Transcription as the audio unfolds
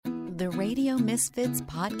the Radio Misfits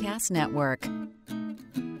Podcast Network.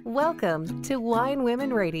 Welcome to Wine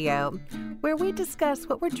Women Radio, where we discuss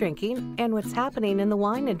what we're drinking and what's happening in the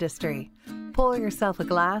wine industry. Pour yourself a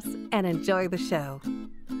glass and enjoy the show.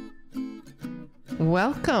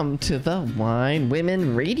 Welcome to the Wine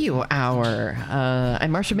Women Radio Hour.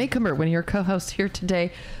 I'm Marcia Maycomber, one of your co-hosts here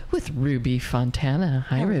today with Ruby Fontana.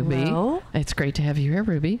 Hi, Ruby. Hello. It's great to have you here,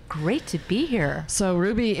 Ruby. Great to be here. So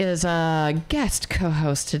Ruby is a guest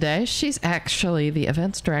co-host today. She's actually the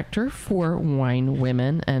events director for Wine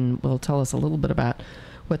Women, and will tell us a little bit about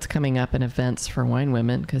what's coming up in events for Wine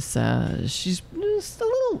Women, because she's just a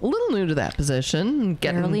little new to that position.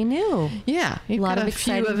 Fairly new. Yeah, A lot of few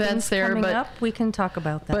exciting events there, coming but up. We can talk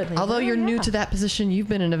about that But later. although you're new to that position, you've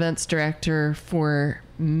been an events director for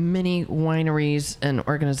many wineries and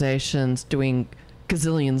organizations, doing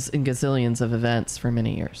gazillions and gazillions of events for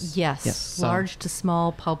many years. Yes, so- large to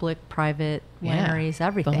small, public, private, wineries,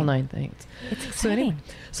 everything. The whole nine things. It's exciting.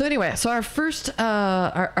 So anyway, our first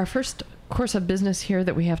course of business here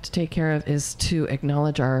that we have to take care of is to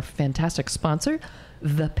acknowledge our fantastic sponsor,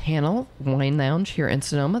 The Panel Wine Lounge here in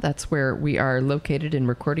Sonoma. That's where we are located and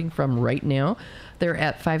recording from right now. They're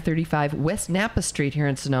at 535 West Napa Street here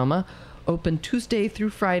in Sonoma. Open Tuesday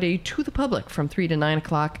through Friday to the public from 3 to 9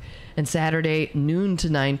 o'clock, and Saturday noon to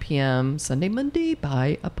 9 p.m. Sunday, Monday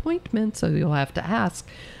by appointment, so you'll have to ask.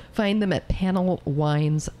 Find them at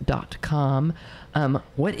panelwines.com.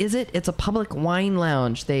 What is it? It's a public wine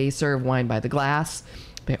lounge. They serve wine by the glass.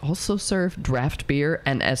 They also serve draft beer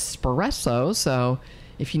and espresso. So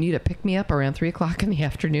if you need a pick-me-up around 3 o'clock in the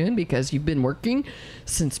afternoon because you've been working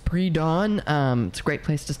since pre-dawn, it's a great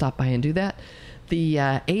place to stop by and do that.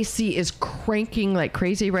 The AC is cranking like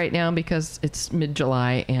crazy right now because it's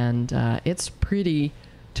mid-July, and it's pretty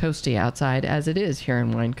toasty outside, as it is here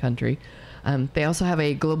in wine country. They also have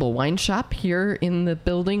a global wine shop here in the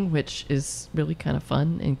building, which is really kind of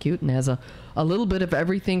fun and cute, and has a little bit of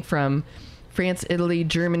everything from France, Italy,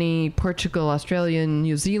 Germany, Portugal, Australia,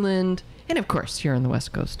 New Zealand, and of course here on the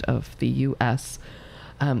west coast of the U.S.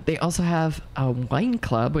 They also have a wine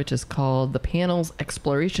club, which is called the Panels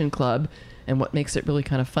Exploration Club. And what makes it really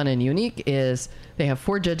kind of fun and unique is they have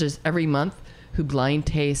 4 judges every month who blind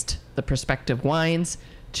taste the prospective wines,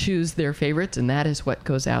 choose their favorites, and that is what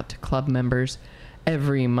goes out to club members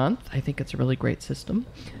every month. I think it's a really great system.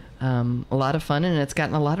 A lot of fun, and it's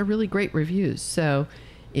gotten a lot of really great reviews. So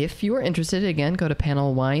if you're interested, again, go to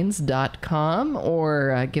panelwines.com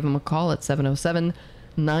or give them a call at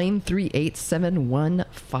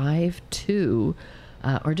 707-938-7152.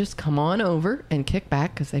 Or just come on over and kick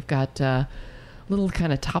back, because they've got little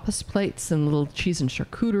kind of tapas plates and little cheese and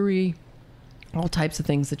charcuterie, all types of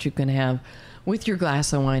things that you can have with your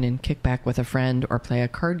glass of wine and kick back with a friend or play a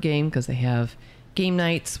card game, because they have game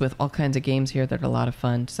nights with all kinds of games here that are a lot of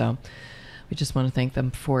fun. So we just want to thank them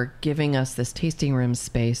for giving us this tasting room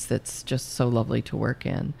space that's just so lovely to work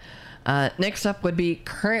in. Next up would be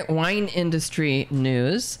current wine industry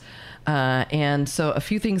news. And so a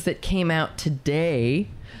few things that came out today,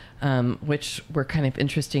 which were kind of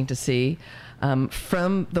interesting to see,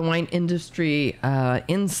 from the Wine Industry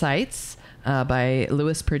Insights by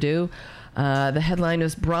Louis Perdue. The headline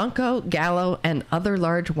was Bronco, Gallo, and other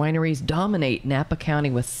large wineries dominate Napa County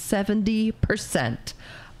with 70%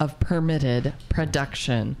 of permitted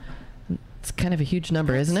production. It's kind of a huge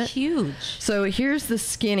number, isn't it? Huge. So here's the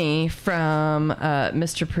skinny from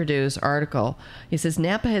Mr. Perdue's article. He says,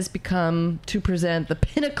 Napa has become to present the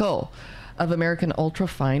pinnacle of American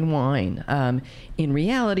ultra-fine wine. In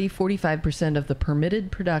reality, 45% of the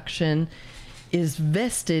permitted production is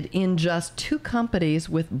vested in just 2 companies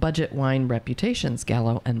with budget wine reputations,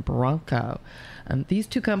 Gallo and Bronco. These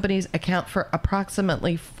 2 companies account for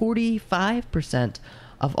approximately 45%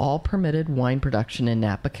 of all permitted wine production in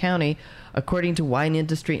Napa County, according to Wine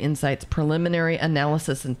Industry Insights preliminary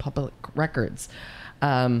analysis and public records.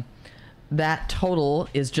 That total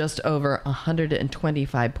is just over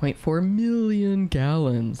 125.4 million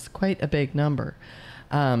gallons. Quite a big number.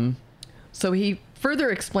 So he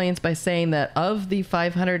further explains by saying that of the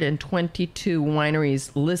 522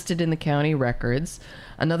 wineries listed in the county records,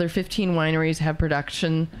 another 15 wineries have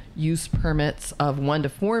production use permits of 1 to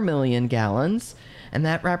 4 million gallons. And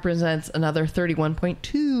that represents another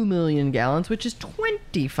 31.2 million gallons, which is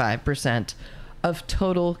 25% of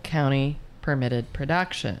total county permitted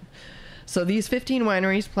production. So these 15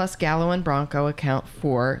 wineries plus Gallo and Bronco account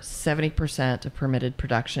for 70% of permitted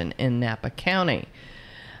production in Napa County.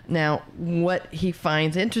 Now, what he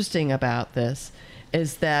finds interesting about this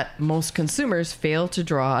is that most consumers fail to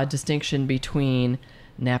draw a distinction between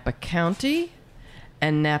Napa County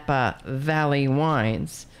and Napa Valley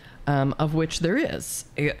wines. of which there is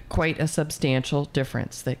quite a substantial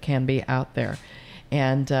difference that can be out there.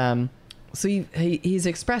 And so he's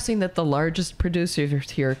expressing that the largest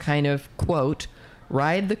producers here kind of, quote,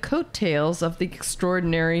 ride the coattails of the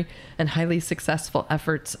extraordinary and highly successful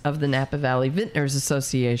efforts of the Napa Valley Vintners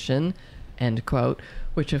Association, end quote,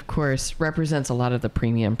 which of course represents a lot of the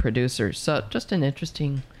premium producers. So just an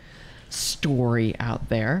interesting story out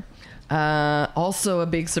there. Also a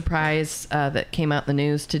big surprise that came out in the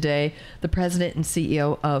news today. The president and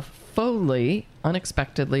CEO of Foley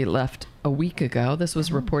unexpectedly left a week ago. This was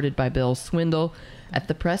reported by Bill Swindle at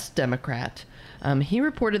the Press Democrat. He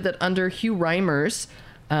reported that under Hugh Reimers,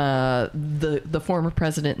 the former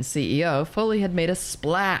president and CEO, Foley had made a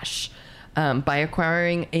splash by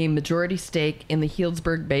acquiring a majority stake in the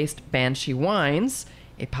Healdsburg-based Banshee Wines,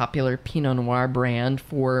 a popular Pinot Noir brand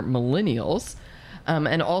for millennials,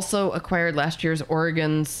 and also acquired last year's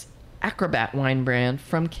Oregon's Acrobat wine brand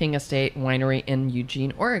from King Estate Winery in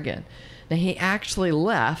Eugene, Oregon. Now, he actually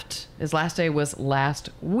left. His last day was last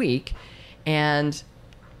week, and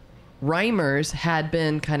Reimers had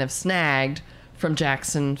been kind of snagged from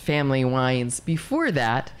Jackson Family Wines before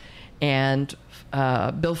that, and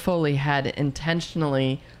Bill Foley had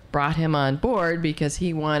intentionally brought him on board because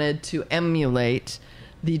he wanted to emulate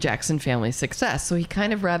the Jackson family success. So he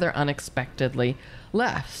kind of rather unexpectedly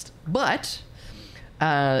left. But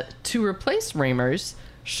to replace Reimers,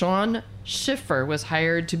 Sean Schiffer was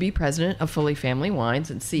hired to be president of Foley Family Wines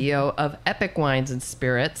and CEO of Epic Wines and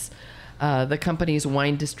Spirits, the company's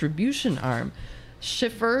wine distribution arm.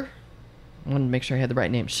 Schiffer, I wanted to make sure I had the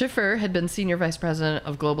right name. Schiffer had been senior vice president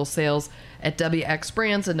of global sales at WX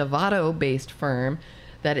Brands, a Novato-based firm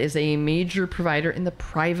that is a major provider in the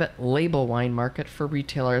private label wine market for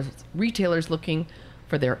retailers looking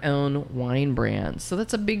for their own wine brands. So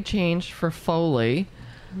that's a big change for Foley.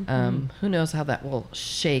 Who knows how that will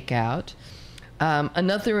shake out.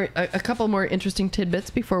 A couple more interesting tidbits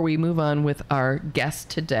before we move on with our guest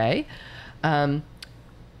today. In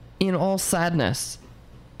all sadness,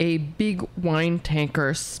 a big wine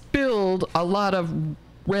tanker spilled a lot of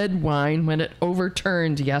red wine when it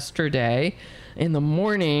overturned yesterday in the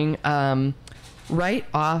morning, right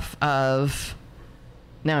off of,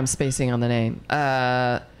 now I'm spacing on the name.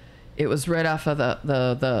 It was right off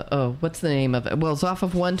of what's the name of it? Well, it's off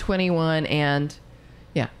of 121 and,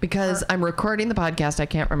 yeah, because I'm recording the podcast, I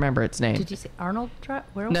can't remember its name. Did you say Arnold?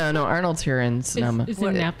 Where No, Arnold's here in Sonoma. Is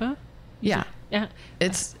it Napa? Yeah. Yeah.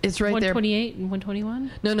 It's right there. 128 and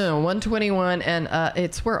 121? No, 121, and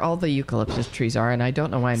it's where all the eucalyptus trees are, and I don't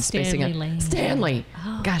know why I'm spacing it. Lane. Stanley.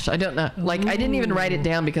 Oh. Gosh, I don't know. Like, I didn't even write it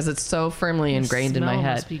down because it's so firmly ingrained in my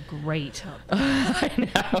head. Must be great. I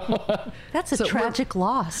know. That's a tragic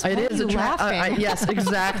loss. It Why is are a you laughing? yes,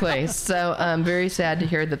 exactly. So I'm very sad to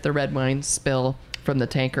hear that the red wine spill from the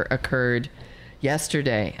tanker occurred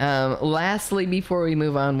yesterday. Lastly, before we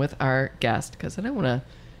move on with our guest, because I don't want to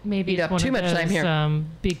Maybe eat it's up one too of much those, time here.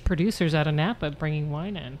 Big producers out of Napa bringing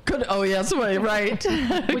wine in. Oh, yes, right.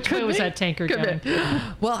 Which way was that tanker going?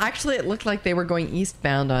 Well, actually, it looked like they were going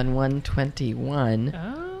eastbound on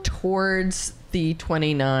 121 towards the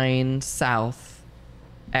 29 South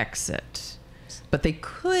exit. But they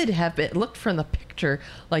could have, it looked from the picture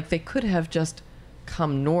like they could have just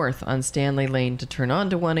come north on Stanley Lane to turn on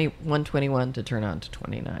to 121 to turn on to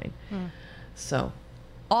 29. So,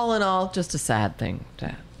 all in all, just a sad thing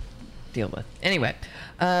to deal with. Anyway,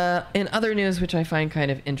 in other news, which I find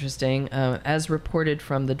kind of interesting, as reported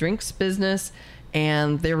from the drinks business,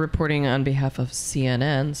 and they're reporting on behalf of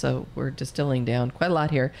CNN, so we're distilling down quite a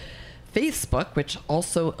lot here. Facebook, which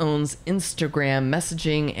also owns Instagram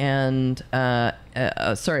messaging and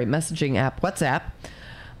messaging app WhatsApp,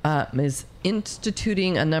 is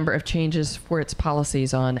instituting a number of changes for its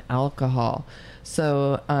policies on alcohol.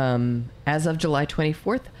 So, as of July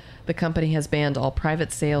 24th, the company has banned all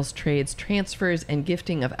private sales, trades, transfers, and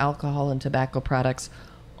gifting of alcohol and tobacco products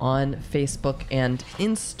on Facebook and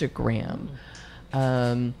Instagram.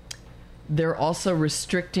 They're also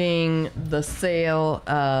restricting the sale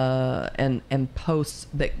and posts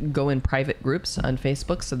that go in private groups on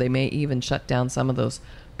Facebook. So they may even shut down some of those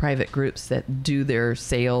private groups that do their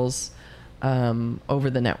sales over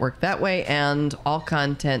the network that way. And all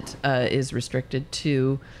content is restricted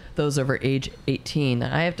to those over age 18.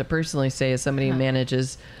 I have to personally say, as somebody who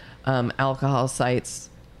manages alcohol sites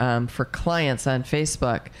for clients on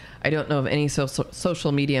Facebook, I don't know of any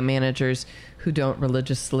social media managers who don't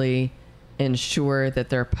religiously ensure that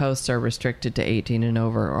their posts are restricted to 18 and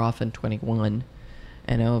over, or often 21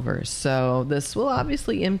 and over. So this will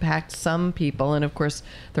obviously impact some people. And of course,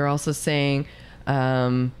 they're also saying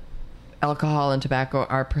alcohol and tobacco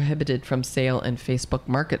are prohibited from sale in Facebook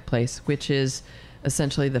Marketplace, which is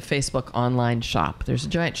essentially the Facebook online shop. There's a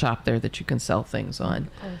giant shop there that you can sell things on.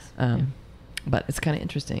 But it's kind of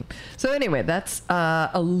interesting. So anyway, that's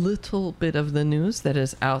a little bit of the news that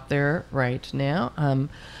is out there right now.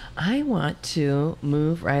 I want to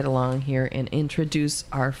move right along here and introduce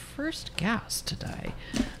our first guest today.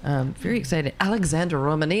 Very excited. Alexandra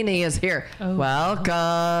Romanini is here. Oh,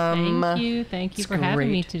 welcome. Thank you It's for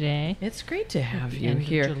having me great. today. It's great to have you End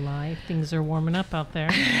here. of July, things are warming up out there,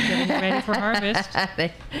 getting ready for harvest.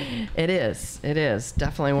 It is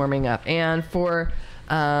definitely warming up. And for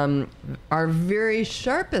our very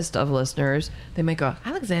sharpest of listeners, they might go,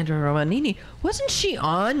 Alexandra Romanini, wasn't she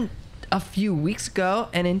on a few weeks ago?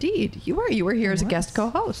 And indeed, you were here as a guest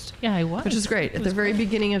co-host. Yeah, I was. Which is great, It at the was very great.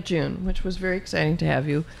 beginning of June, which was very exciting to have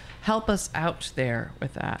you help us out there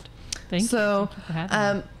with that. Thank you. So, Thank you for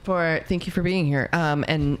having me. thank you for being here,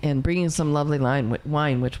 and bringing some lovely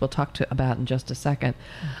wine, which we'll talk about in just a second.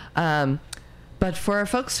 But for our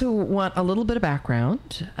folks who want a little bit of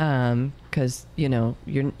background, because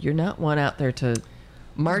you're not one out there to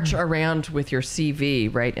march around with your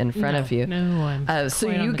CV right in front of you. No, I'm So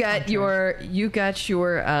quite on you the got contrary.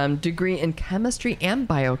 your degree in chemistry and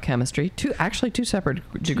biochemistry, two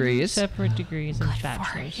separate degrees. Separate degrees and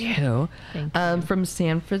bachelor's. You Thank you. from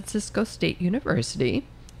San Francisco State University,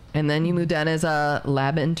 and then you moved on as a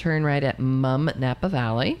lab intern right at Napa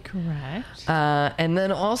Valley. Correct. And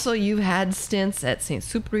then also you've had stints at Saint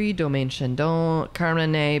Supri, Domaine Chandon,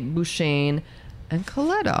 Carmenet, Bouchain, and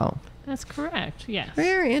Coletto. That's correct. Yes.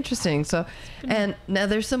 Very interesting. So, and now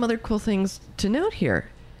there's some other cool things to note here.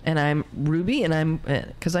 And I'm Ruby, and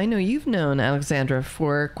because I know you've known Alexandra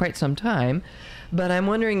for quite some time, but I'm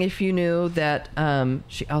wondering if you knew that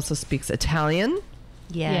she also speaks Italian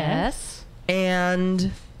Yes.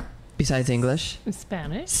 and, besides English,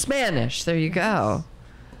 Spanish. There you go.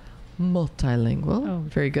 Multilingual. Oh,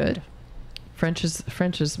 very good. French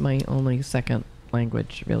is my only second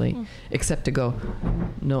language, really, except to go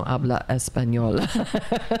no habla español.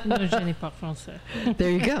 No, je n'ai pas français.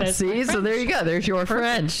 There you go. That's See, my so there you go. There's your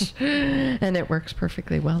French, and it works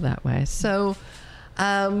perfectly well that way. So,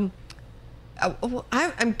 I'm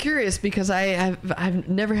curious because I've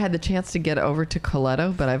never had the chance to get over to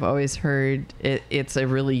Coletto, but I've always heard it's a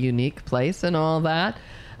really unique place and all that.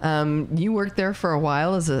 You worked there for a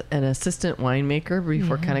while as an assistant winemaker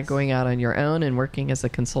before kind of going out on your own and working as a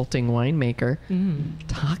consulting winemaker.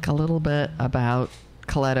 Talk a little bit about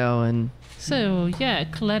Coletto and. So, yeah,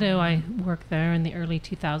 Coletto, I worked there in the early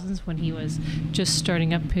 2000s when he was just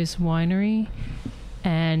starting up his winery,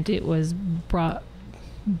 and it was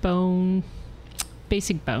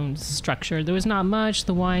basic bones structure. There was not much.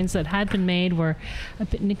 The wines that had been made were a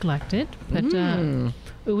bit neglected, but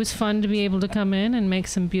it was fun to be able to come in and make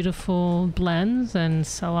some beautiful blends and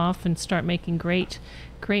sell off and start making great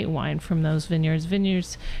wine from those vineyards.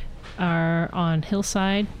 Vineyards are on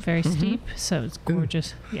hillside, very steep, so it's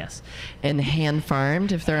gorgeous. Yes. And hand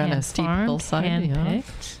farmed if they're on a Hand steep farmed, hillside. hand Yeah.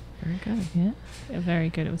 picked. Very good. Yeah, very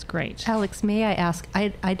good. It was great. Alex, may I ask?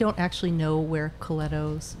 I don't actually know where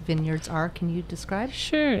Coletto's vineyards are. Can you describe?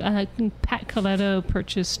 Sure. Pat Coletto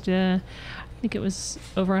purchased, I think it was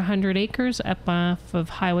over 100 acres up off of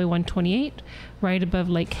Highway 128, right above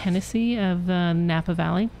Lake Hennessy of Napa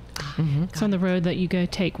Valley. It's on the road that you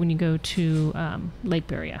take when you go to Lake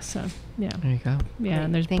Berryessa. Yeah. There you go. Yeah, Great,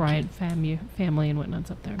 and there's thank Bryant family and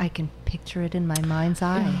whatnot's up there. I can picture it in my mind's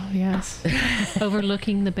eye. Oh, yes.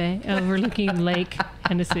 Overlooking the bay, overlooking Lake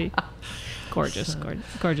Hennessy. Gorgeous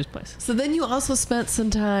place. So then you also spent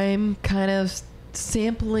some time kind of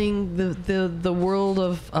sampling the world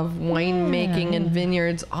of winemaking and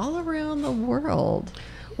vineyards all around the world.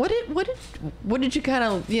 What did you kind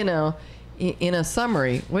of, in a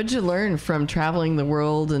summary, what did you learn from traveling the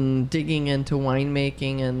world and digging into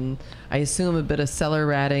winemaking and I assume a bit of cellar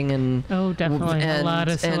ratting and definitely a lot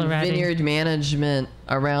of cellar and ratting. vineyard management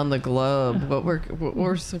around the globe? What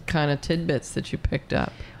were some kind of tidbits that you picked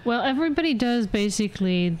up? Well, everybody does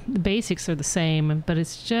basically, the basics are the same, but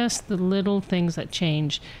it's just the little things that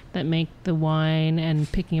change that make the wine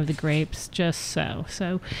and picking of the grapes just so.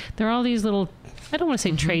 So there are all these little, I don't want to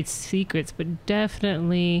say trade secrets, but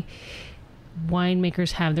definitely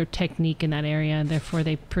winemakers have their technique in that area, and therefore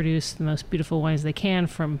they produce the most beautiful wines they can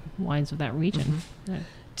from wines of that region. Yeah.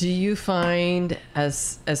 Do you find,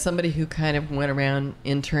 as somebody who kind of went around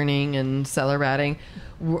interning and cellar ratting,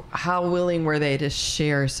 how willing were they to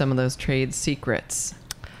share some of those trade secrets?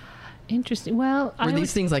 Interesting. Well, Were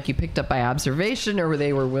these things like you picked up by observation, or were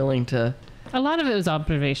they willing to A lot of it was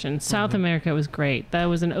observation. South America was great. That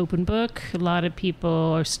was an open book. A lot of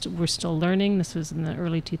people were still learning. This was in the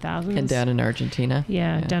early 2000s. And down in Argentina.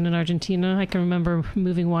 Yeah, down in Argentina. I can remember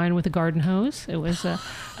moving wine with a garden hose. It was a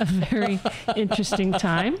very interesting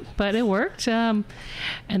time, but it worked. And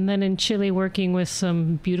then in Chile, working with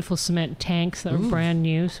some beautiful cement tanks that were brand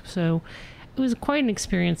new. So it was quite an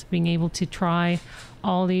experience being able to try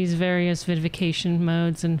all these various vinification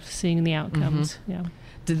modes and seeing the outcomes. Yeah.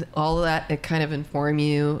 Did all of that kind of inform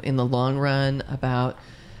you in the long run about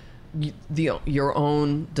your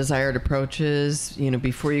own desired approaches,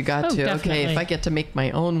 before you got to, definitely. okay, if I get to make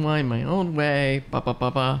my own wine my own way, blah, blah,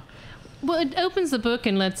 blah, blah. Well, it opens the book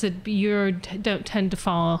and lets it, you don't tend to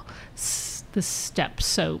follow the steps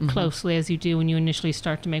so closely as you do when you initially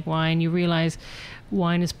start to make wine. You realize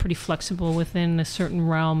wine is pretty flexible within a certain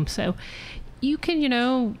realm. So you can,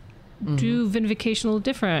 do vinification a little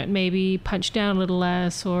different, maybe punch down a little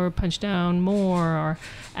less or punch down more, or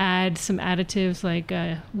add some additives like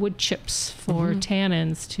wood chips for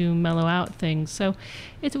tannins to mellow out things. So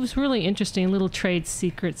it was really interesting, little trade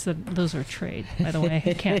secrets. Those are trade, by the way.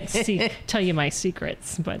 I can't tell you my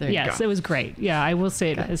secrets, but yes, it was great. Yeah, I will say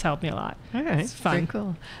it has helped me a lot. All right, it's fun. very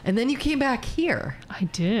cool. And then you came back here. I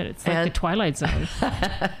did. It's like the Twilight Zone.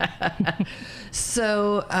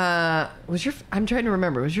 So, I'm trying to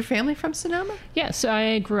remember, was your family from Sonoma? Yeah, so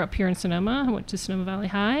I grew up here in Sonoma. I went to Sonoma Valley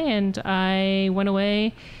High, and I went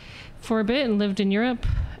away for a bit and lived in Europe,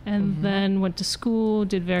 and then went to school,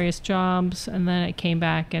 did various jobs, and then I came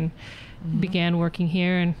back and began working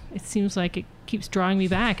here, and it seems like it keeps drawing me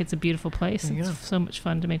back. It's a beautiful place. It's so much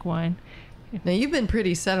fun to make wine. Now, you've been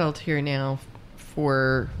pretty settled here now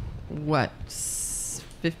for, what,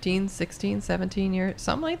 15, 16, 17 years,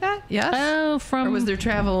 something like that? Yes? Oh, or was there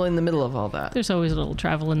travel in the middle of all that? There's always a little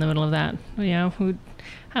travel in the middle of that. How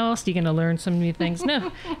else are you going to learn some new things?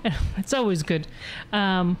 No, it's always good.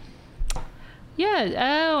 I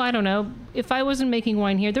don't know. If I wasn't making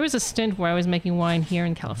wine here, there was a stint where I was making wine here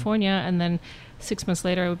in California, and then 6 months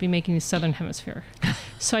later I would be making the Southern Hemisphere.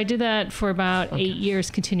 So I did that for about 8 years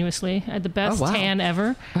continuously. I had the best tan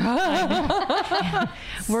ever.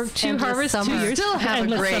 Worked 2 harvests, 2 years. Still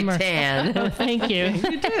have a great tan. Oh, thank you.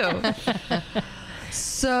 You do.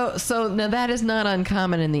 So now that is not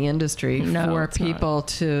uncommon in the industry for people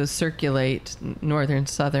to circulate northern,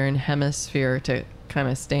 southern hemisphere to kind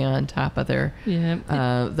of stay on top of their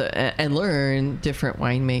and learn different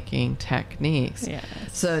winemaking techniques. Yes.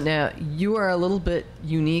 So now you are a little bit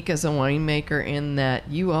unique as a winemaker in that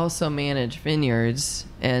you also manage vineyards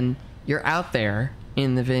and you're out there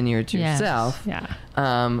in the vineyards yourself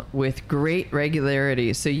with great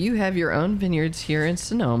regularity. So you have your own vineyards here in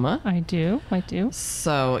Sonoma. I do.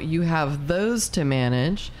 So you have those to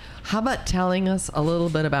manage. How about telling us a little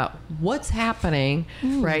bit about what's happening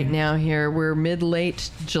right now here? We're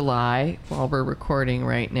mid-late July while we're recording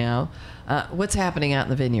right now. What's happening out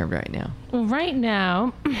in the vineyard right now? Well, right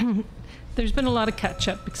now, there's been a lot of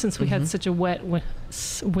catch-up since we had such a wet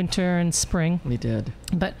winter and spring. We did.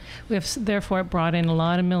 But we have therefore brought in a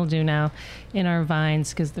lot of mildew now in our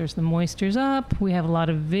vines because there's the moisture's up. We have a lot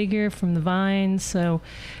of vigor from the vines, so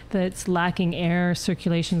that's lacking air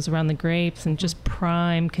circulations around the grapes and just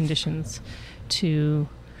prime conditions to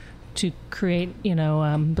create,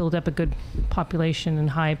 build up a good population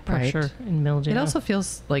and high pressure in mildew. It also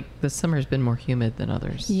feels like the summer's been more humid than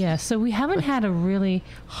others. Yeah, so we haven't had a really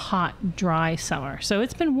hot, dry summer. So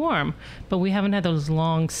it's been warm, but we haven't had those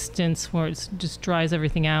long stints where it just dries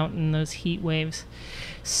everything out in those heat waves.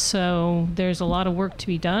 So there's a lot of work to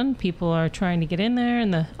be done. People are trying to get in there,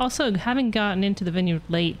 and also having gotten into the vineyard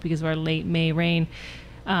late because of our late May rain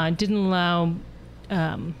didn't allow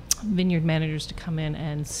vineyard managers to come in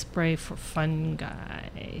and spray for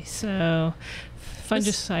fungi. So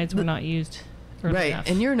fungicides were not used early enough.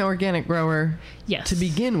 And you're an organic grower to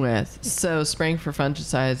begin with, so spraying for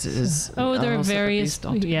fungicides is there are various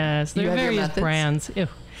there are various brands.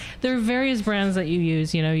 There are various brands that you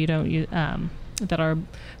use. You don't use that are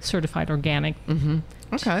certified organic.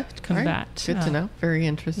 Okay, to combat. Good to know. Very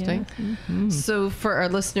interesting. So for our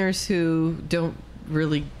listeners who don't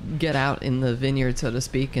really get out in the vineyard, so to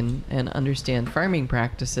speak, and understand farming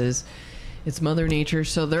practices, it's Mother Nature.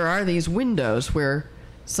 So there are these windows where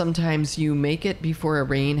sometimes you make it before a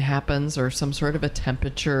rain happens or some sort of a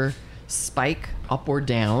temperature spike up or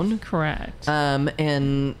down. Correct.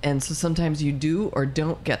 And so sometimes you do or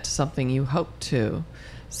don't get to something you hope to.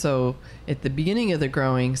 So at the beginning of the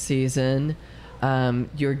growing season,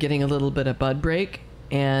 you're getting a little bit of bud break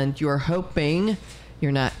and you're hoping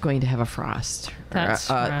you're not going to have a frost or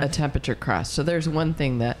a temperature cross. So there's one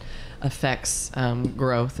thing that affects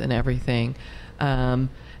growth and everything. And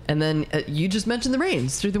then you just mentioned the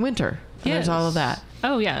rains through the winter. Yes. There's all of that.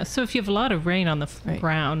 Oh, yeah. So if you have a lot of rain on the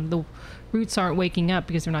ground, the roots aren't waking up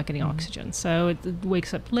because they're not getting oxygen. So it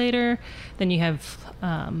wakes up later. Then you have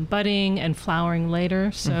budding and flowering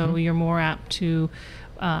later. So you're more apt to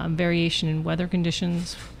variation in weather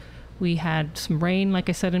conditions. We had some rain, like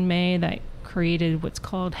I said, in May that created what's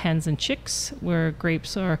called hens and chicks, where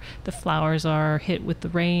the flowers are hit with the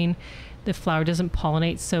rain. The flower doesn't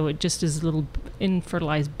pollinate, so it just is a little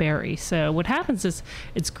unfertilized berry. So what happens is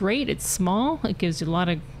it's great, it's small, it gives you a lot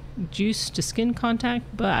of juice to skin contact,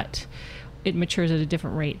 but it matures at a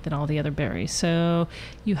different rate than all the other berries. So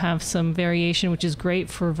you have some variation, which is great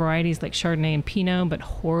for varieties like Chardonnay and Pinot, but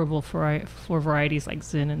horrible for varieties like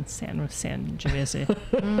Zin and Sangiovese.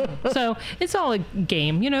 So it's all a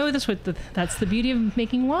game, that's the beauty of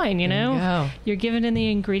making wine, You're given in the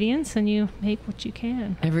ingredients and you make what you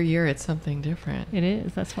can. Every year it's something different. It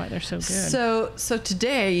is. That's why they're so good. So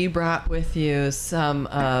today you brought with you some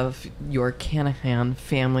of your Canahan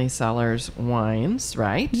family cellars wines,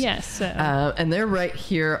 right? Yes. And they're right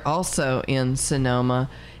here also in Sonoma.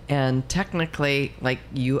 And technically, like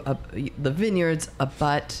the vineyards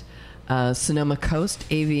abut Sonoma Coast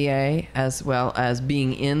AVA, as well as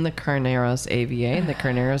being in the Carneros AVA. And the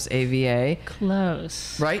Carneros AVA...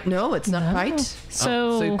 Close. Right? No, it's not right?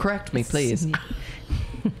 So correct me, please.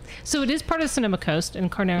 So it is part of Sonoma Coast, and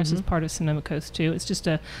Carneros is part of Sonoma Coast, too. It's just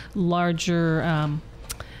a larger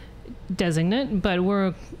designate, but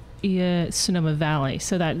we're... Sonoma Valley,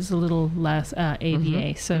 so that is a little less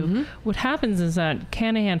AVA. So what happens is that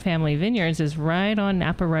Canahan Family Vineyards is right on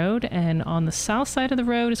Napa Road, and on the south side of the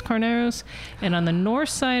road is Carneros, and on the north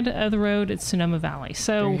side of the road it's Sonoma Valley.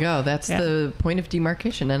 So there you go. That's the point of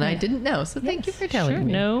demarcation, and I didn't know. So thank you for telling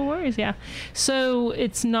me. No worries. Yeah. So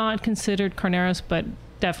it's not considered Carneros, but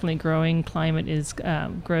definitely growing climate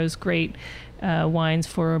grows great. Wines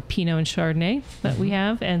for Pinot and Chardonnay that we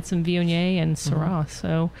have, and some Viognier and Syrah.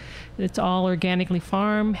 So it's all organically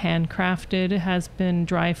farmed, handcrafted. It has been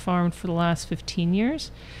dry farmed for the last 15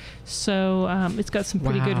 years. So it's got some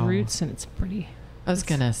pretty good roots, and it's pretty... I was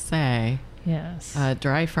going to say... Yes.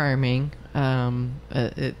 Dry farming. But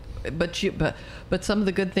some of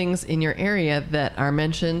the good things in your area that are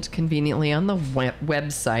mentioned conveniently on the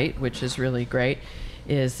website, which is really great,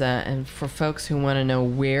 is and for folks who want to know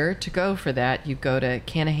where to go for that, you go to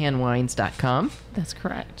canahanwines.com. That's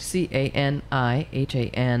correct. CANIHAN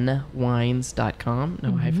wines.com.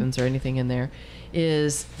 No hyphens or anything in there.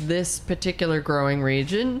 Is this particular growing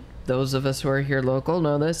region, those of us who are here local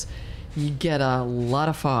know this, you get a lot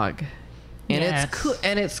of fog. And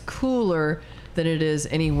it's cooler than it is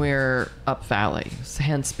anywhere up valley,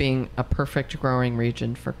 hence being a perfect growing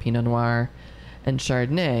region for Pinot Noir and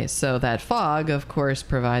Chardonnay. So that fog, of course,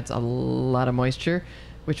 provides a lot of moisture,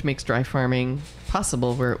 which makes dry farming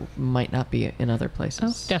possible where it might not be in other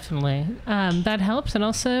places. Oh, definitely. That helps. And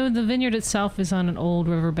also the vineyard itself is on an old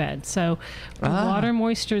riverbed. So the water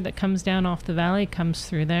moisture that comes down off the valley comes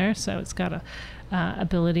through there. So it's got a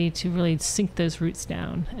ability to really sink those roots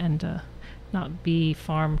down and not be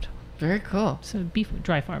farmed. Very cool. So be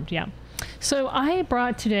dry farmed, yeah. So I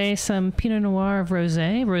brought today some Pinot Noir of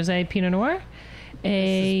Rosé Pinot Noir.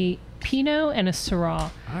 A Pinot and a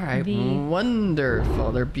Syrah. All right,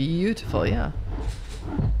 wonderful. They're beautiful, yeah.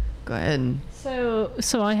 Go ahead. So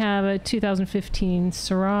I have a 2015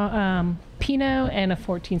 Syrah Pinot and a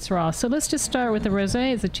 14 Syrah. So let's just start with the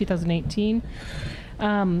Rosé. It's a 2018.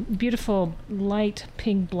 Beautiful light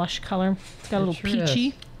pink blush color. It's got a little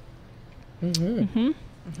peachy.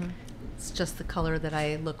 It's just the color that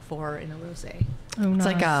I look for in a rosé. Oh, nice.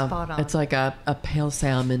 It's like a pale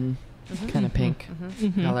salmon kind of pink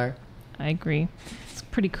color. I agree. It's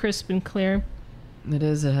pretty crisp and clear. It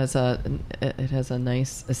is. It has a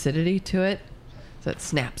nice acidity to it. So it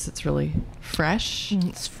snaps. It's really fresh.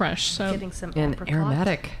 It's fresh. So getting some and apricot.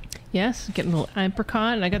 aromatic. Yes, getting a little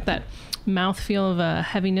apricot, and I got that mouthfeel of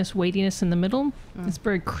heaviness, weightiness in the middle. It's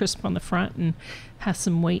very crisp on the front and has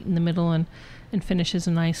some weight in the middle, and finishes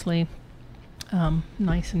nicely,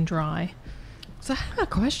 nice and dry. So I have a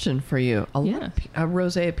question for you. A lot of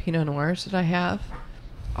Rosé Pinot Noirs that I have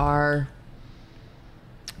are,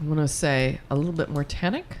 I want to say, a little bit more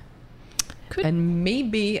tannic. And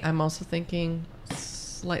maybe I'm also thinking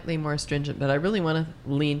slightly more astringent, but I really want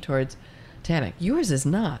to lean towards tannic. Yours is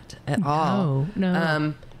not at all.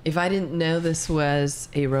 No. If I didn't know this was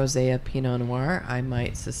a Rosé Pinot Noir, I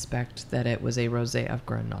might suspect that it was a Rosé of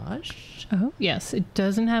Grenache. Oh, yes. It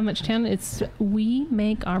doesn't have much tannin. We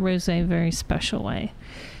make our rosé a very special way.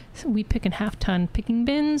 So we pick in half-ton picking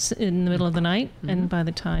bins in the middle of the night, and by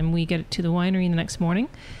the time we get it to the winery the next morning,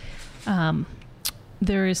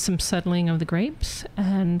 there is some settling of the grapes,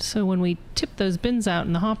 and so when we tip those bins out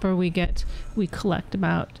in the hopper, we collect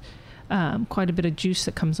about quite a bit of juice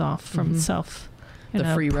that comes off from itself.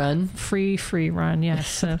 The free run? Free run, yes.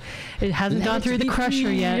 So it hasn't gone through the crusher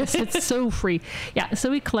yet. It's so free. Yeah, so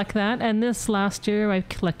we collect that. And this last year, I've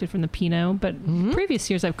collected from the Pinot. But previous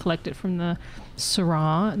years, I've collected from the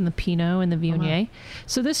Syrah and the Pinot and the Viognier.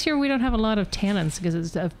 So this year, we don't have a lot of tannins because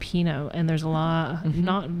it's of Pinot. And there's a lot,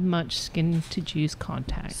 not much skin to juice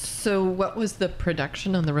contact. So what was the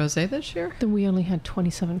production on the rosé this year? Then we only had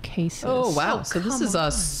 27 cases. Oh, wow. So this is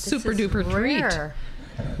a super duper treat.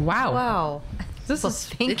 Wow.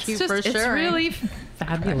 Thank you for sharing. It's really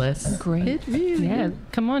fabulous. Great. It really Yeah,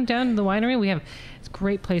 come on down to the winery. It's a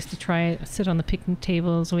great place to try it. Sit on the picnic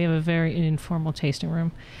tables. We have a very informal tasting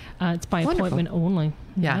room. It's by appointment only.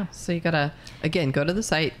 Yeah. So you gotta, again, go to the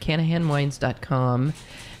site, canahanwines.com.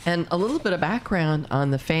 And a little bit of background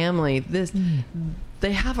on the family.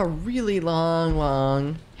 They have a really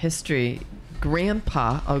long history.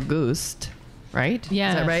 Grandpa Auguste, right?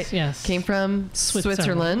 Yes. Is that right? Yes. Came from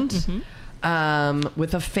Switzerland.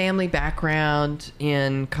 With a family background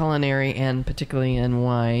in culinary and particularly in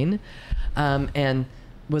wine, and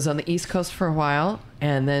was on the East Coast for a while,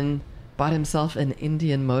 and then bought himself an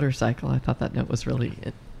Indian motorcycle. I thought that note was really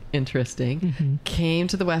interesting. Came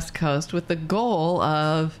to the West Coast with the goal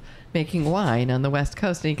of making wine on the West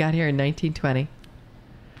Coast, and he got here in 1920.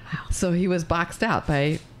 Wow. So he was boxed out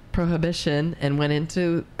by Prohibition and went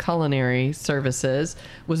into culinary services,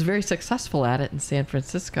 was very successful at it in San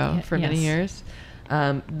Francisco for many years.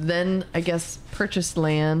 Then I guess purchased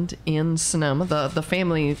land in Sonoma, the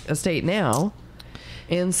family estate now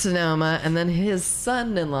in Sonoma, and then his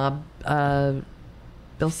son-in-law,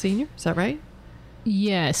 Bill Sr., is that right?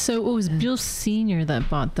 Yeah, so it was Bill Sr. that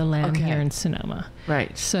bought the land here in Sonoma.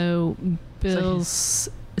 Right. So Bill's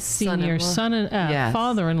senior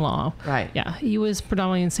father-in-law. Right. Yeah, he was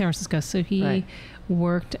predominantly in San Francisco, so he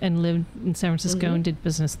worked and lived in San Francisco and did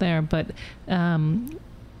business there. But Bill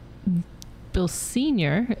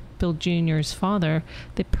Sr., Bill Jr.'s father,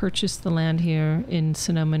 they purchased the land here in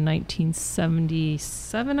Sonoma in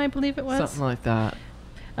 1977, I believe it was. Something like that.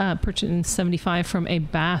 Purchased in 75 from a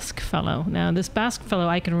Basque fellow. Now, this Basque fellow,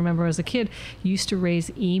 I can remember as a kid, used to raise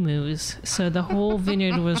emus. So the whole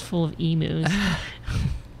vineyard was full of emus.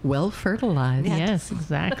 Well fertilized. Yes,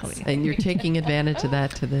 exactly. And you're taking advantage of that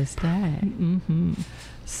to this day.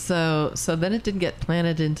 So then it didn't get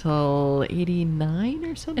planted until 89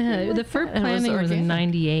 or something? The first planting was in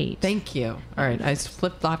 98. Thank you. All right. I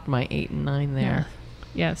flip-flopped my 8 and 9 there.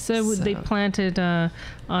 Yeah, so they planted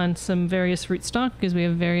on some various rootstock because we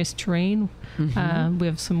have various terrain. We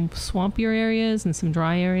have some swampier areas and some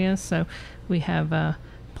dry areas. So we have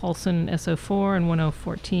Paulson SO4 and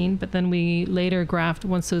 1014. But then we later grafted,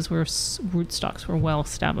 once those rootstocks were well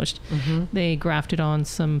established, they grafted on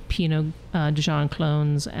some Pinot Dijon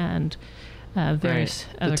clones and various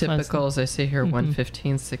other the typicals clones. I see here: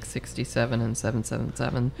 115, 667, and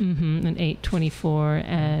 777. And 824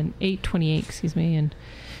 and 828. Excuse me, and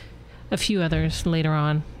a few others later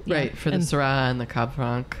on. Right, for the Syrah and the Cab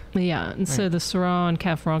Franc. Yeah, and so the Syrah and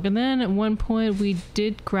Cab Franc. And then at one point we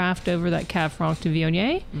did graft over that Cab Franc to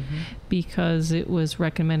Viognier because it was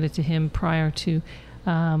recommended to him prior to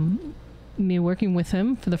me working with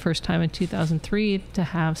him for the first time in 2003 to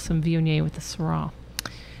have some Viognier with the Syrah.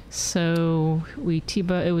 So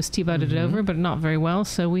it was T-budded over, but not very well.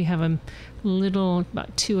 So we have a little,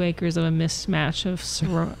 about 2 acres of a mismatch of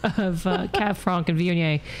Cab Franc and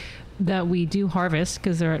Viognier that we do harvest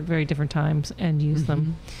because they're at very different times and use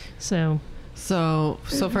them. So for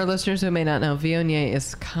our listeners who may not know, Viognier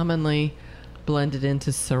is commonly blended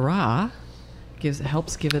into Syrah.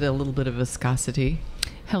 Helps give it a little bit of viscosity.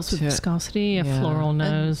 Helps with viscosity, a floral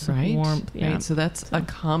nose, warmth. Yeah. Right. So that's a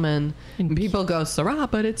common. People go Syrah,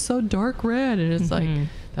 but it's so dark red, and it's like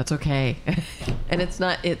that's okay. And it's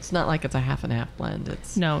not like it's a half and half blend.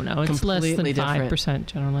 It's no, it's less than 5%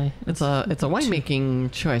 generally. It's a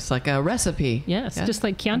winemaking choice, like a recipe. Yes, just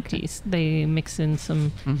like Chiantis, they mix in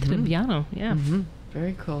some Trebbiano. Yeah,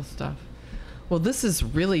 very cool stuff. Well, this is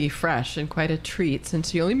really fresh and quite a treat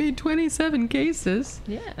since you only made 27 cases.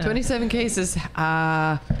 Yeah. 27 cases,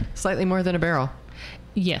 slightly more than a barrel.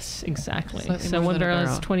 Yes, exactly. So one barrel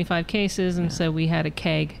is 25 cases, and so we had a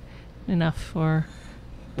keg enough for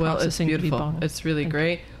processing. Well, it's beautiful. It's really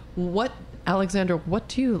great. Alexandra, what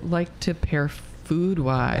do you like to pair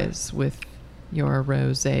food-wise with your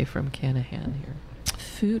rosé from Canahan here?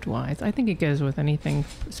 Food-wise, I think it goes with anything,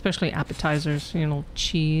 especially appetizers,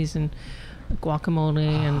 cheese and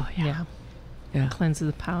guacamole Yeah. cleanses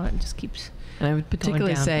the palate and just keeps. And I would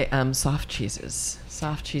particularly down. say soft cheeses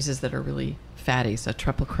that are really fatty. So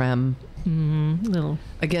triple creme. Little.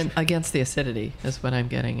 Again, against the acidity is what I'm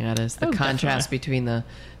getting at, is the Oh, contrast definitely. between the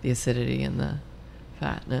acidity and the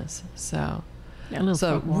fatness. So, Yeah, a little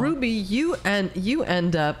so fruit wall. Ruby, you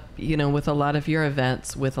end up, with a lot of your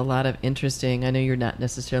events with a lot of interesting. I know you're not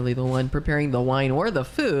necessarily the one preparing the wine or the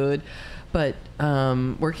food, but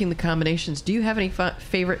working the combinations. Do you have any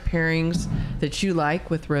favorite pairings that you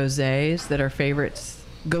like with rosés that are favorites,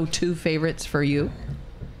 go-to favorites for you?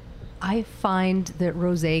 I find that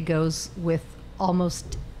rosé goes with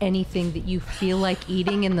almost anything that you feel like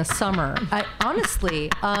eating in the summer. Honestly,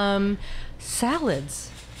 salads,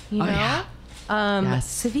 you know? Yeah.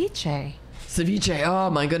 Yes. Ceviche. Ceviche. Oh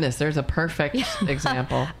my goodness, there's a perfect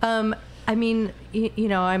example. I mean,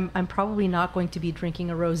 I'm probably not going to be drinking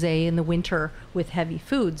a rosé in the winter with heavy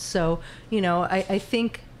foods. So, I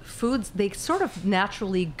think foods, they sort of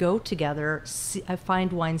naturally go together. I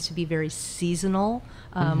find wines to be very seasonal.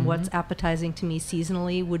 What's appetizing to me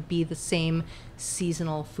seasonally would be the same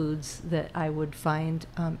seasonal foods that I would find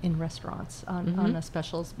in restaurants on a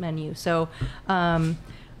specials menu. So,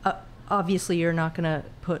 obviously, you're not going to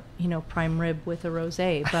put, prime rib with a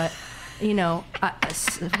rosé, but,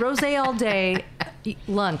 rosé all day,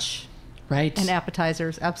 lunch, Right. and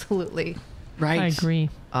appetizers, absolutely. Right. I agree.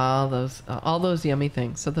 All those yummy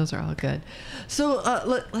things. So those are all good. So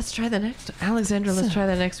let's try the next. Alexandra, let's try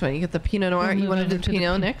the next one. You get the Pinot Noir. We'll You move want to do over the to the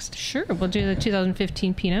Pinot Pin- next? Sure, we'll do the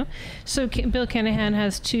 2015 Pinot. So Bill Canahan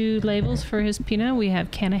has 2 labels for his Pinot. We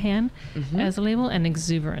have Canahan as a label and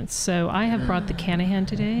Exuberance. So I have brought the Canahan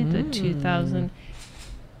today, the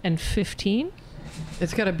 2015.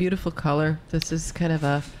 It's got a beautiful color. This is kind of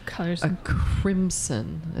a Colors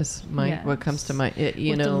crimson. Is what comes to mind. with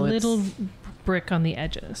a little brick on the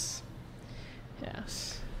edges.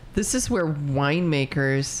 Yes. This is where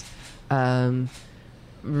winemakers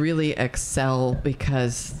really excel,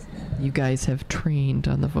 because you guys have trained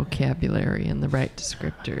on the vocabulary and the right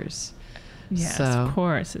descriptors. Yes, So- of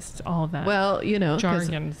course. It's all that. Well, 'cause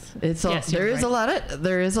jargons. It's Yes, there you're is right.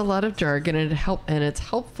 there is a lot of jargon, and it's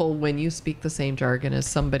helpful when you speak the same jargon as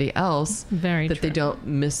somebody else, Very that they true. don't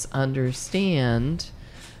misunderstand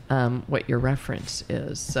what your reference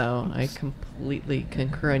is. So I completely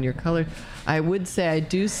concur on your color. I would say I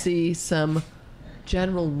do see some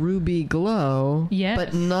general ruby glow, Yes.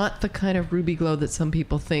 but not the kind of ruby glow that some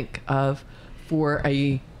people think of Mm-hmm. for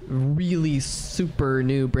a really super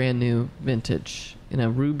new, brand new vintage.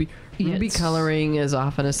 Ruby Yes. coloring is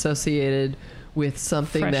often associated with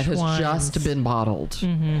something Fresh that has wines. just been bottled,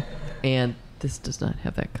 Mm-hmm. and this does not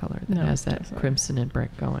have that color. That No, has it that doesn't. crimson and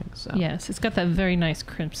brick going. So Yes, it's got that very nice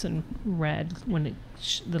crimson red when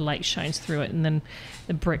the light shines through it, and then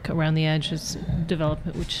the brick around the edges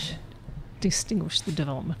development, which distinguish the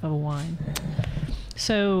development of a wine.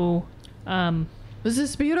 So, this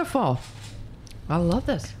is beautiful. I love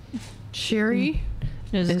this. Cherry.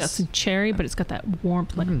 it's got It's- some cherry, but it's got that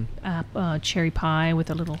warmth, like cherry pie with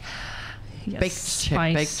a little Baked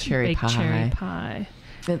spice, cherry baked pie. cherry pie.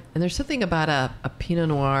 And there's something about a Pinot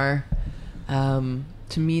Noir,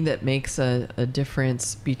 to me, that makes a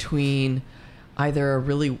difference between either a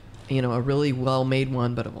really well-made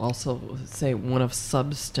one, but also, say, one of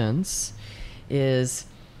substance. Is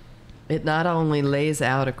it not only lays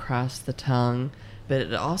out across the tongue, but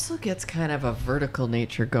it also gets kind of a vertical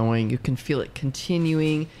nature going. You can feel it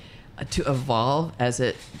continuing to evolve as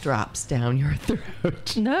it drops down your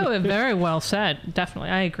throat. No, very well said. Definitely,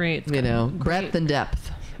 I agree. It's got Breadth great- and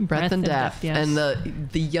depth. Breadth and depth. yes. And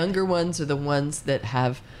the younger ones are the ones that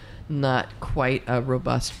have not quite a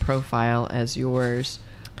robust profile as yours.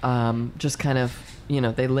 Just kind of,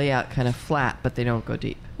 they lay out kind of flat, but they don't go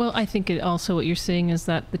deep. Well, I think it also what you're seeing is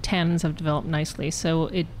that the tannins have developed nicely, so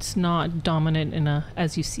it's not dominant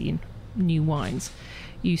as you see in new wines.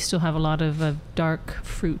 You still have a lot of dark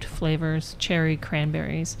fruit flavors, cherry,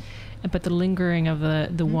 cranberries, but the lingering of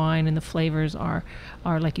the wine and the flavors are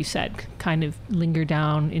like you said, kind of linger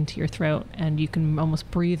down into your throat, and you can almost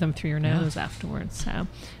breathe them through your nose afterwards. So,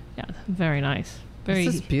 yeah, very nice. Very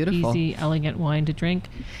This is beautiful. easy, elegant wine to drink.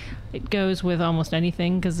 It goes with almost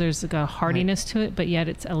anything because there's like a heartiness to it, but yet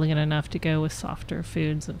it's elegant enough to go with softer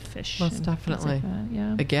foods and fish. Most and things definitely. like that.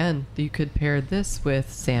 Yeah. Again, you could pair this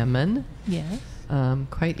with salmon Yes.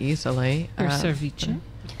 quite easily. Or ceviche.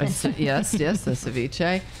 Yes, the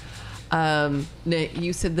ceviche. Now,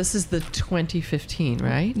 you said this is the 2015,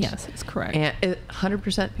 right? Yes, that's correct. And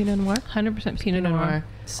 100% Pinot Noir? 100% Pinot Noir.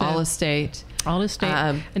 So- all estate. All estate,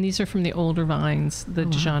 Um, and these are from the older vines, the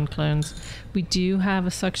Dijon clones. We do have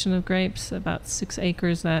a section of grapes, about 6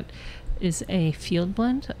 acres, that is a field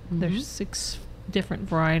blend. There's 6 different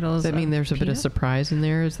varietals. Does that mean there's a bit of Pinot. surprise in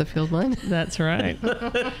there as the field blend? That's right.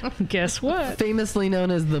 Guess what? Famously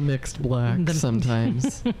known as the mixed black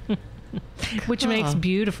sometimes. Which makes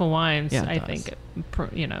beautiful wines, Yeah, it I does. think.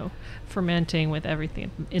 Fermenting with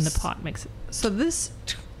everything in the pot makes it. So this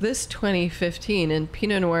 2015, and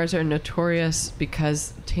Pinot Noirs are notorious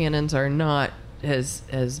because tannins are not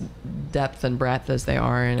as depth and breadth as they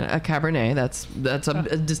are in a Cabernet. That's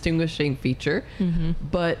a distinguishing feature.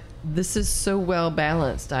 But this is so well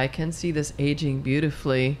balanced. I can see this aging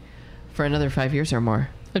beautifully for another 5 years or more.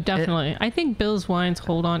 Oh, definitely. I think Bill's wines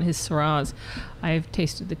hold on, his Syrahs. I've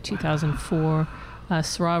tasted the 2004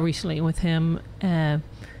 Syrah recently with him, and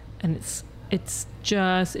it's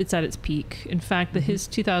at its peak. In fact, his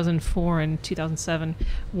 2004 and 2007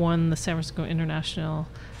 won the San Francisco International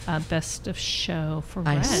Best of Show for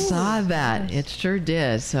red. I saw that. It sure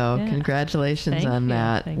did. So Yeah. congratulations Thank on you.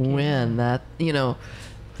 that Thank you. win. That,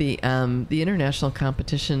 the international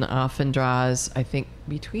competition often draws, I think,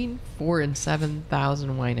 between 4,000 and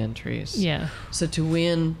 7,000 wine entries. Yeah. So to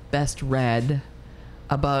win best red,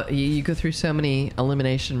 you go through so many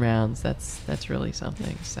elimination rounds. That's really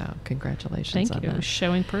something. So congratulations Thank on you. It that. was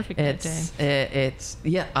showing perfect that day. It's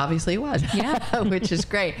obviously it was. Yeah. Which is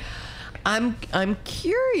great. I'm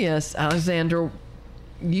curious, Alexandra.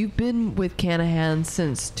 You've been with Canahan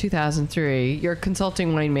since 2003. You're a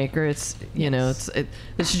consulting winemaker.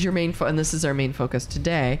 This is your main and this is our main focus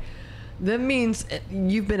today. That means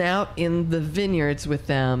you've been out in the vineyards with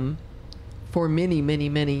them for many, many,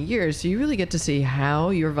 many years. So you really get to see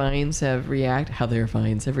how their vines have reacted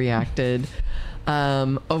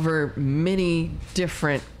over many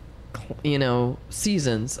different,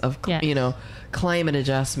 seasons of, Yes. climate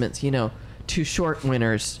adjustments, too short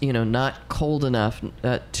winters, not cold enough,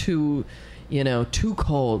 too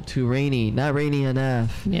cold, too rainy, not rainy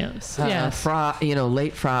enough. Yes. Yes.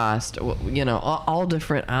 Late frost, all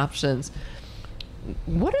different options.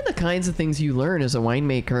 What are the kinds of things you learn as a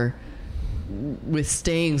winemaker with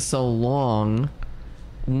staying so long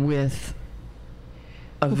with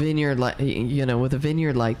a vineyard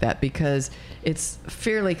like that? Because it's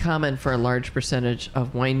fairly common for a large percentage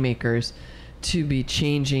of winemakers to be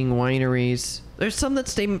changing wineries. There's some that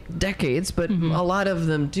stay decades, but a lot of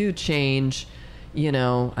them do change, I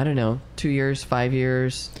don't know, 2 years, 5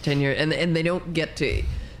 years, 10 years, and they don't get to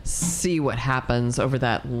see what happens over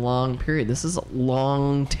that long period. This is a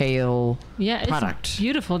long tail product. It's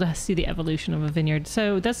beautiful to see the evolution of a vineyard.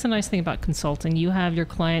 So that's the nice thing about consulting. You have your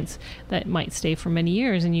clients that might stay for many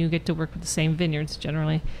years, and you get to work with the same vineyards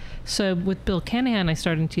generally. So with Bill Canahan, I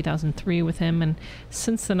started in 2003 with him, and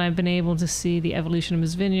since then I've been able to see the evolution of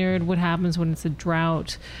his vineyard, what happens when it's a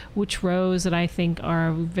drought, which rows that I think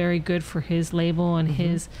are very good for his label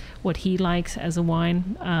and what he likes as a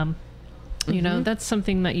wine. That's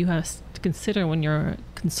something that you have to consider when you're a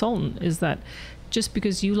consultant, is that just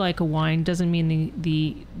because you like a wine doesn't mean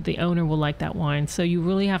the owner will like that wine. So you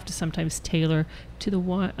really have to sometimes tailor to the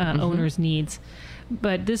owner's needs.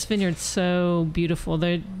 But this vineyard's so beautiful.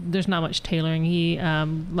 There's not much tailoring. He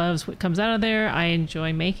loves what comes out of there. I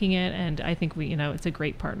enjoy making it, and I think it's a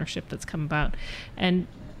great partnership that's come about. And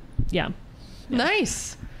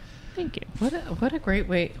Nice. Thank you. What a great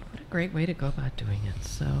way! What a great way to go about doing it.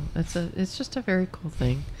 So it's just a very cool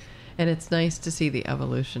thing, and it's nice to see the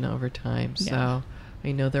evolution over time. Yeah. So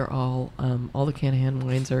I know they're all the Canahan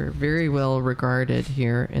wines are very well regarded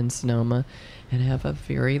here in Sonoma, and have a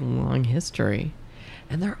very long history,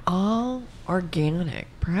 and they're all organic.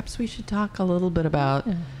 Perhaps we should talk a little bit about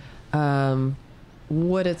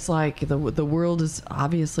what it's like. The world is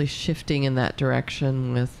obviously shifting in that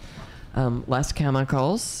direction with less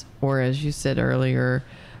chemicals, or as you said earlier,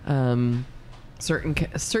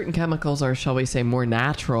 certain chemicals are, shall we say, more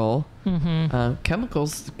natural.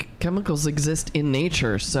 Chemicals exist in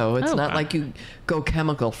nature, so it's not like you go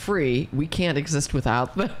chemical free. We can't exist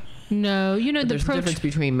without them. No, There's a difference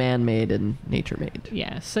between man-made and nature-made.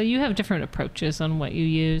 Yeah, so you have different approaches on what you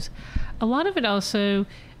use. A lot of it also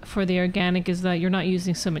for the organic is that you're not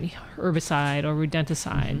using so many herbicide or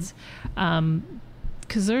rodenticides.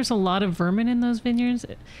 Because there's a lot of vermin in those vineyards,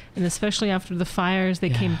 and especially after the fires, they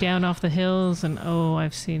came down off the hills, and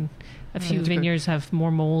I've seen a few vineyards have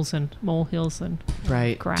more moles and molehills than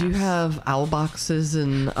grass. Do you have owl boxes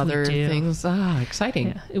and other things?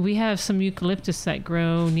 Exciting. Yeah. We have some eucalyptus that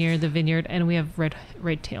grow near the vineyard, and we have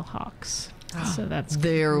red-tailed hawks. So that's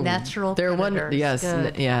they're natural They're predators. yes,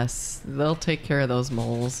 Good. yes. They'll take care of those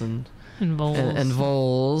moles and And voles. and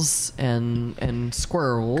voles and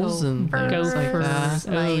squirrels and things like that.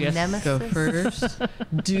 My Oh, yes. nemesis. Gophers.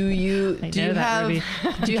 Do you I do know you that, have Ruby.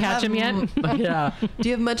 do you Catch have 'em yet? Yeah. Do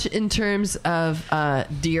you have much in terms of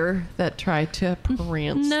deer that try to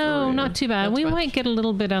prance? No, through? not too bad. Not We too much? might get a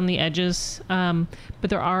little bit on the edges, but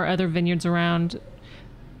there are other vineyards around.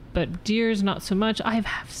 But deers, not so much. I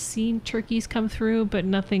have seen turkeys come through, but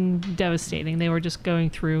nothing devastating. They were just going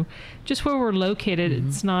through, just where we're located.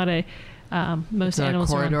 It's not a most not a animals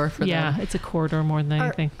corridor around, for yeah, them? it's a corridor more than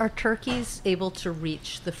anything. Are turkeys able to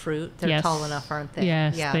reach the fruit? They're Yes. tall enough, aren't they?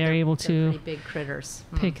 Yes, they are they're- able they're to pretty big critters.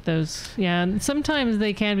 Pick those, yeah. And sometimes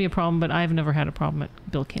they can be a problem, but I've never had a problem at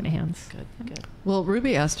Bill Canahan's. Good. Well,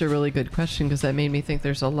 Ruby asked a really good question because that made me think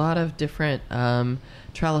there's a lot of different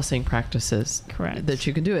trellising practices Correct. that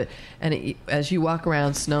you can do it. And as you walk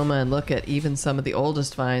around Sonoma and look at even some of the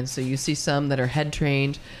oldest vines, so you see some that are head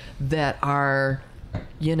trained that are,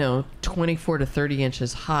 24 to 30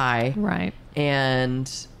 inches high. Right. And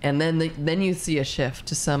then you see a shift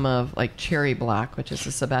to some of like cherry black, which is a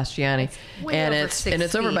Sebastiani, way and over it's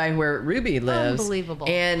 6 over feet. by where Ruby lives. Unbelievable.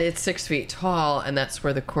 And it's 6 feet tall, and that's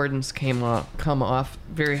where the cordons come off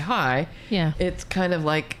very high. Yeah. It's kind of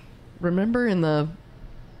like, remember in the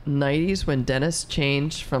 90s when dentists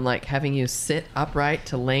changed from like having you sit upright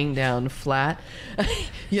to laying down flat?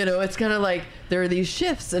 It's kind of like there are these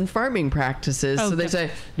shifts in farming practices. Oh, so they good. say,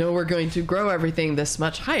 no, we're going to grow everything this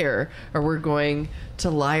much higher, or we're going to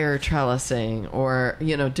lyre trellising, or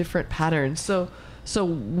different patterns. So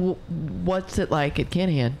what's it like at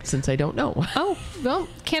Canahan, since I don't know? Oh, well,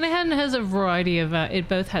 Canahan has a variety of, it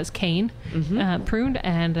both has cane pruned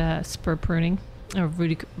and spur pruning, or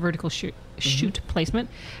vertical shoot placement.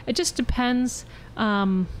 It just depends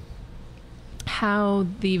how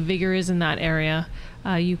the vigor is in that area.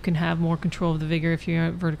 You can have more control of the vigor if you're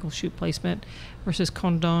at vertical shoot placement versus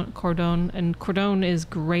cordon. And cordon is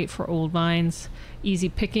great for old vines, easy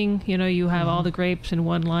picking. You have all the grapes in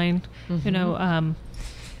one line,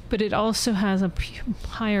 but it also has a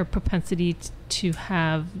higher propensity to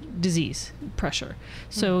have disease pressure.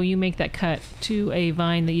 So you make that cut to a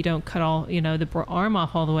vine that you don't cut all, the arm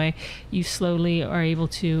off all the way. You slowly are able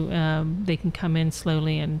to, they can come in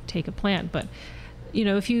slowly and take a plant. But,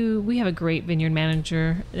 we have a great vineyard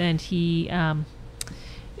manager, and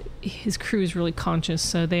his crew is really conscious.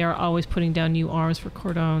 So they are always putting down new arms for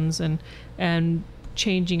cordons and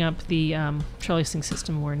changing up the trellising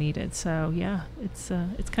system where needed. So yeah, it's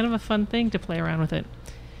kind of a fun thing to play around with it.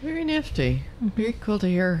 Very nifty. Very cool to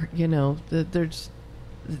hear, that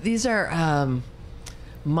these are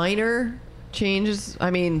minor changes. I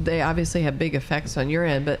mean, they obviously have big effects on your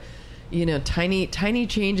end, but tiny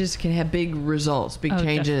changes can have big results, big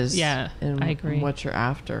changes. Yeah, in I agree. what you're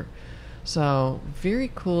after. So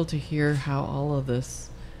very cool to hear how all of this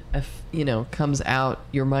comes out.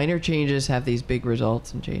 Your minor changes have these big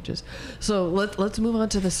results and changes. So let's move on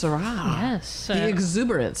to the Syrah. Yes. The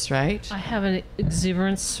exuberance, right? I have an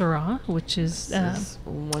exuberance Syrah, which is, This is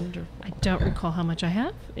wonderful. I don't recall how much I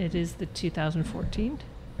have. It is the 2014.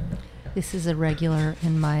 This is a regular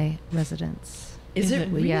in my residence. Is it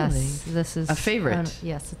really? Yes, this is A favorite?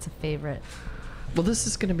 yes, it's a favorite. Well, this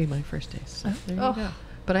is going to be my first taste. So there you Oh. go.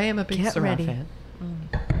 But I am a big Get Syrah ready. fan.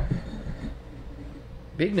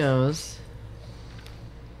 Big nose.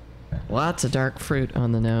 Lots of dark fruit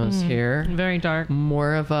on the nose here. Very dark.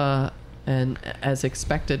 More of and as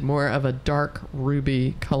expected, more of a dark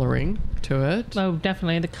ruby coloring to it. Oh,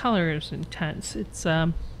 definitely. The color is intense. It's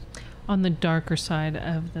on the darker side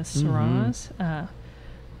of the Syrahs.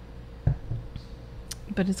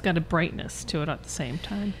 But it's got a brightness to it at the same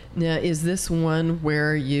time. Now, is this one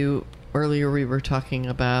where earlier we were talking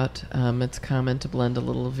about it's common to blend a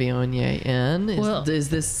little Viognier in? Is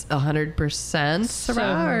this 100%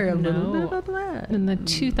 Syrah or a little bit of a blend? In the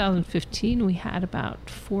 2015, we had about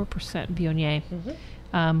 4% Viognier.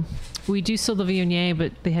 We do still the Viognier,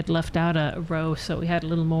 but they had left out a row, so we had a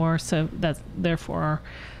little more. So that's therefore our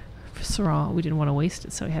Syrah, we didn't want to waste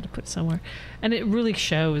it, so we had to put it somewhere. And it really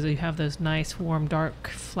shows. You have those nice, warm, dark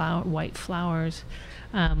white flowers.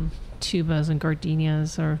 Tubas and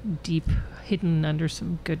gardenias are deep hidden under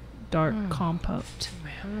some good dark compote.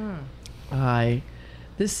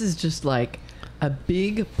 This is just like a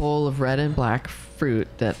big bowl of red and black fruit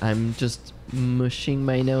that I'm just mushing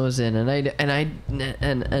my nose in,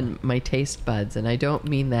 and my taste buds, and I don't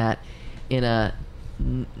mean that in a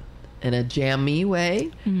jammy way.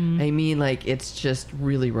 I mean like it's just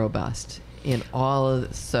really robust in all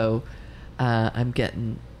of. So I'm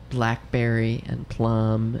getting blackberry and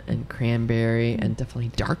plum and cranberry and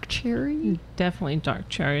definitely dark cherry. Definitely dark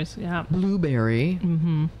cherries, yeah. Blueberry.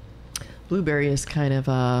 Blueberry is kind of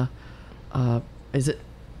a is it?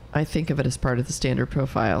 I think of it as part of the standard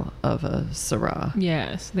profile of a Syrah.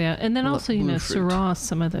 Yes, yeah, and then also, Blue fruit. Syrah,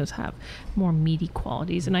 some of those have more meaty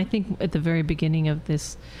qualities, and I think at the very beginning of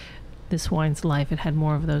this wine's life, it had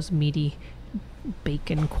more of those meaty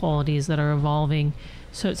bacon qualities that are evolving.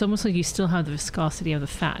 So it's almost like you still have the viscosity of the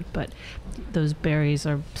fat, but those berries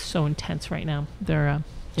are so intense right now. They're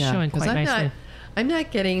showing 'cause quite nicely. I'm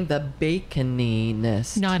not getting the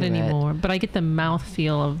baconiness. Not to anymore, but I get the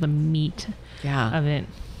mouthfeel of the meat It. Yeah, of it.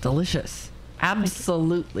 delicious.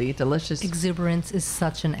 Absolutely delicious. Exuberance is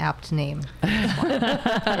such an apt name.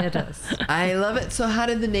 It is. I love it. So how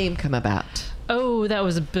did the name come about? Oh, that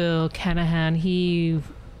was Bill Canahan.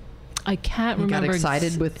 I can't You got remember.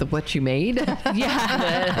 excited with what you made?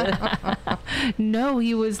 Yeah. No,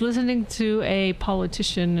 he was listening to a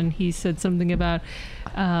politician and he said something about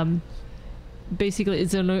basically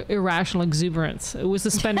it's an irrational exuberance. It was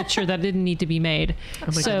expenditure that didn't need to be made.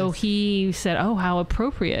 So he said, oh, how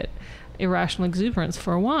appropriate. Irrational exuberance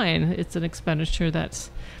for wine. It's an expenditure does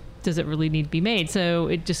it really need to be made? So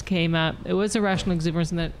it just came up. It was irrational exuberance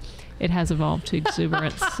and that it has evolved to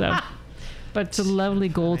exuberance. So. But it's a lovely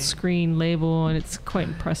gold screen label, and it's quite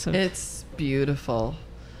impressive. It's beautiful.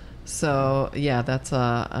 So yeah, that's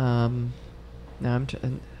a. Now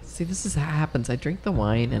see, this is how it happens. I drink the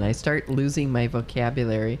wine and I start losing my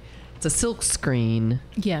vocabulary. It's a silk screen.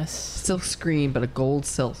 Yes. Silk screen, but a gold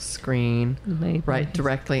silk screen, Label. right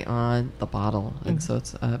directly on the bottle, and so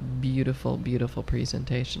it's a beautiful, beautiful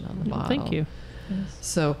presentation on the bottle. Thank you.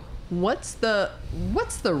 So. What's the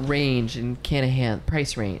range in Canahan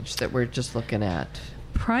price range that we're just looking at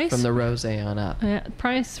Price from the rosé on up?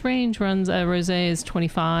 price range runs. Rosé is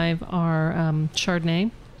 $25. Our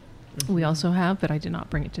Chardonnay, we also have, but I did not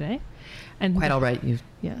bring it today. And Quite all right. You've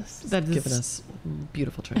yes, that is given us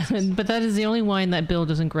beautiful choices. but that is the only wine that Bill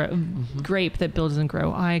doesn't grow. Grape that Bill doesn't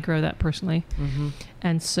grow. I grow that personally,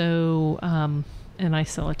 and so and I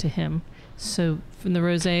sell it to him. So from the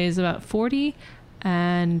rosé is about 40.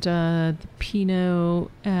 And the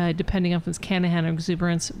Pinot, depending on if it's Canahan or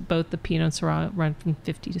Exuberance, both the Pinot and Syrah run from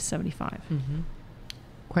 50 to 75.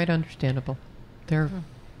 Quite understandable. They're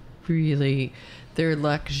they're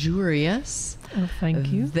luxurious. Oh,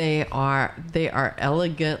 thank you. They are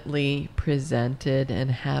elegantly presented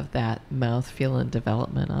and have that mouthfeel and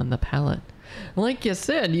development on the palate. Like you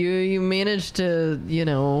said, you managed to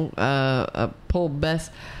pull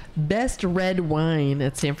best red wine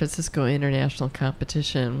at San Francisco International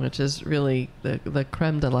Competition, which is really the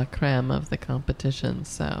creme de la creme of the competition.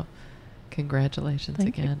 So congratulations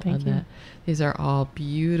Thank you. on that. These are all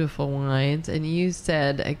beautiful wines. And you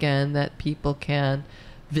said again that people can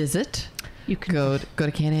visit. You can go to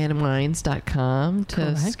canahanwines.com to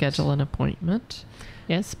Correct. schedule an appointment.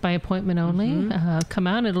 Yes, by appointment only. Come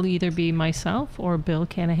out. It'll either be myself or Bill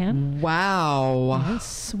Canahan. Wow.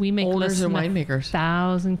 Yes, we make Owners less than and winemakers.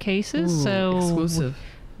 1,000 cases. Ooh, so exclusive.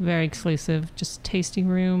 Very exclusive. Just tasting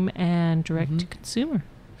room and direct to consumer.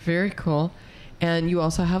 Very cool. And you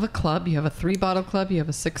also have a club. You have a 3-bottle club. You have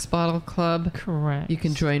a 6-bottle club. Correct. You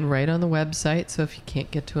can join right on the website. So if you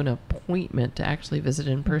can't get to an appointment to actually visit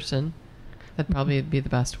in person, that'd probably be the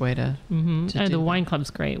best way to And do the that. wine club's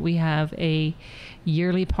great. We have a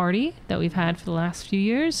yearly party that we've had for the last few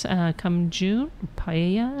years. Come June,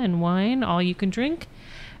 paella and wine, all you can drink,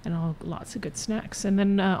 and lots of good snacks. And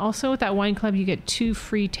then also with that wine club, you get 2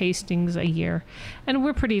 free tastings a year. And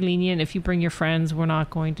we're pretty lenient. If you bring your friends, we're not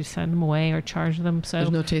going to send them away or charge them. So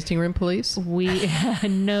There's no tasting room police?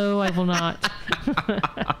 no, I will not.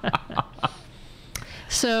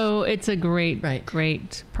 So it's a great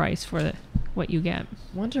price for what you get.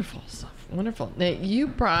 Wonderful stuff. Wonderful. Now, you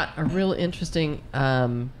brought a real interesting...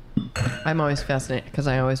 I'm always fascinated because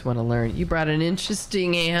I always want to learn. You brought an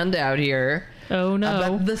interesting handout here. Oh, no.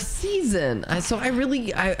 About the season. So I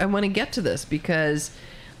want to get to this because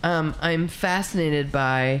I'm fascinated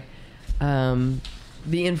by the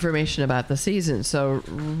information about the season. So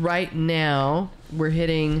right now we're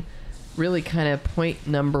hitting really kind of point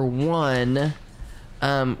number 1,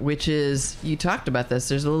 which is, you talked about this,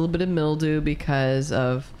 there's a little bit of mildew because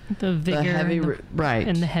of the vigor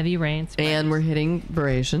and the heavy rains. And we're hitting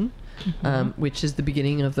veraison, which is the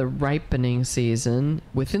beginning of the ripening season.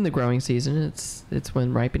 Within the growing season, it's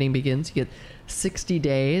when ripening begins. You get 60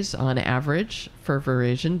 days on average for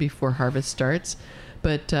veraison before harvest starts.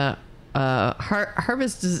 But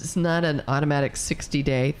harvest is not an automatic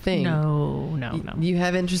 60-day thing. No. You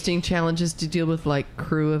have interesting challenges to deal with, like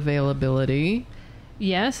crew availability.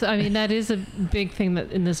 Yes, I mean, that is a big thing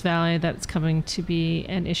that in this valley that's coming to be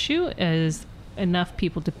an issue, is enough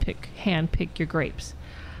people to hand pick your grapes.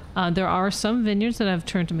 There are some vineyards that have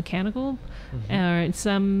turned to mechanical.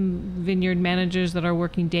 Some vineyard managers that are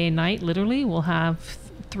working day and night, literally, will have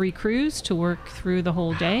 3 crews to work through the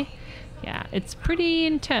whole day. Yeah, it's pretty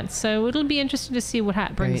intense. So it'll be interesting to see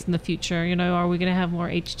what brings in the future. You know, are we going to have more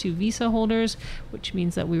H2 visa holders, which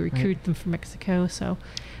means that we recruit them from Mexico. So,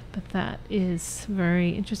 but that is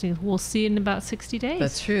very interesting. We'll see in about 60 days.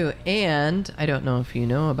 That's true. And I don't know if you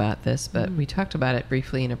know about this, but we talked about it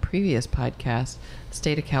briefly in a previous podcast. The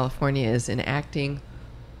state of California is enacting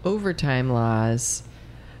overtime laws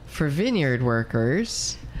for vineyard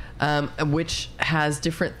workers, which has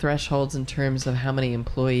different thresholds in terms of how many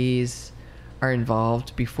employees are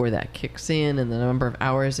involved before that kicks in, and the number of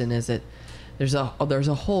hours. And there's a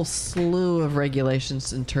whole slew of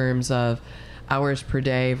regulations in terms of hours per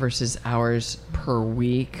day versus hours per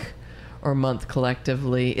week or month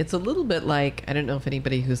collectively. It's a little bit like, I don't know if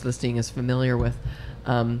anybody who's listening is familiar with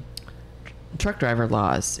truck driver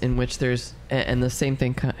laws, in which there's, and the same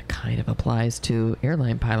thing kind of applies to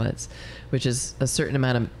airline pilots, which is a certain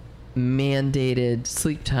amount of mandated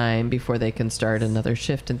sleep time before they can start another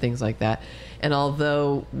shift and things like that. And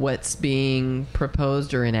although what's being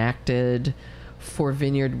proposed or enacted for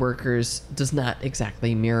vineyard workers does not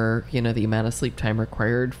exactly mirror, the amount of sleep time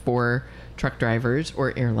required for truck drivers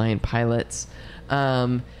or airline pilots,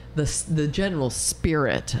 the general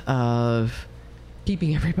spirit of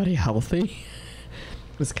keeping everybody healthy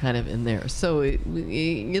was kind of in there. So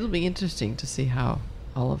it'll be interesting to see how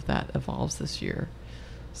all of that evolves this year.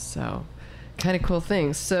 So kind of cool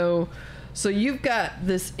things. So you've got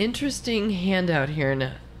this interesting handout here.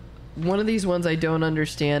 Now, one of these ones I don't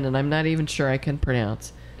understand, and I'm not even sure I can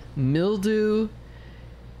pronounce. Mildew.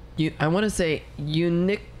 I want to say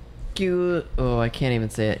I can't even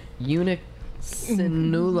say it. Unicinula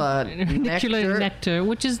nectar,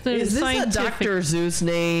 which is the Is this scientific... a Dr. Seuss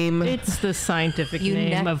name? It's the scientific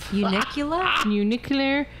name of...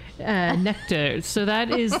 Unicular nectar. So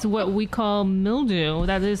that is what we call mildew.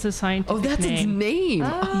 That is the scientific name. Oh, that's its name.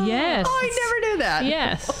 Yes. Oh, I never knew that.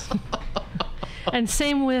 Yes. And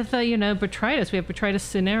same with, botrytis. We have Botrytis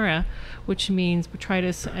cinerea, which means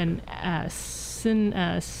botrytis, and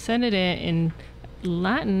cinerea in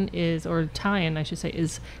Latin is, or Italian, I should say,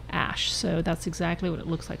 is ash. So that's exactly what it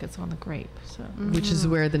looks like. It's on the grape. So, which is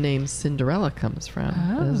where the name Cinderella comes from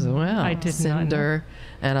as well. I did Cinder not know.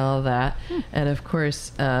 And all that. And of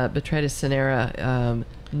course, Botrytis cinerea,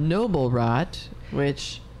 noble rot,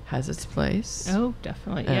 which has its place. Oh,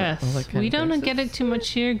 definitely. Yes. We don't get it too much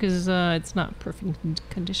here because it's not perfect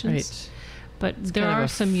conditions. Right. But there are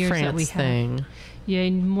some years that we have. Yeah,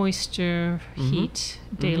 moisture, heat,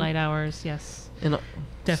 daylight hours. Yes.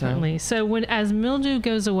 Definitely. So as mildew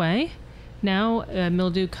goes away, now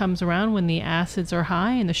mildew comes around when the acids are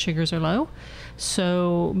high and the sugars are low.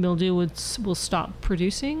 So mildew will stop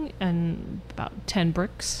producing in about 10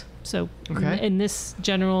 bricks. So in this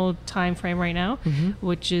general time frame right now,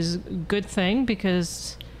 which is a good thing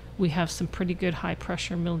because we have some pretty good high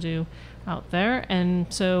pressure mildew out there. And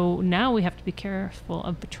so now we have to be careful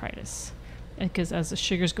of botrytis. Because as the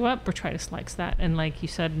sugars go up, botrytis likes that. And like you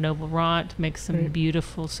said, noble rot makes some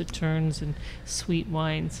beautiful sauternes and sweet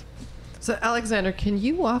wines. So Alexander, can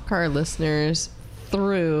you walk our listeners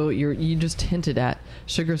through, you just hinted at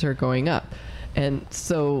sugars are going up. And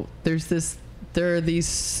so there are these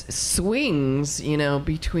swings,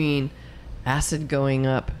 between acid going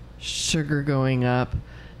up, sugar going up,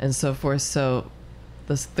 and so forth. So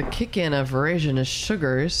the kick in of veraginous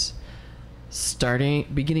sugars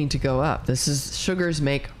beginning to go up. This is sugars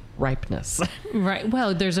make ripeness. Right.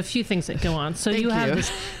 Well, there's a few things that go on. So you have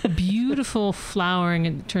this beautiful flowering,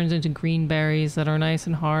 and it turns into green berries that are nice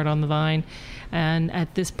and hard on the vine. And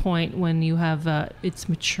at this point, when you have it's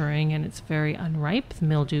maturing and it's very unripe, the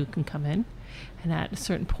mildew can come in. And at a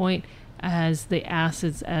certain point, as the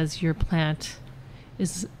acids, as your plant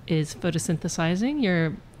is photosynthesizing,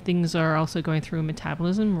 your things are also going through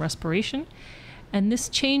metabolism, respiration. And this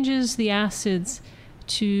changes the acids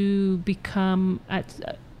to become,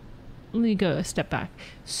 let me go a step back.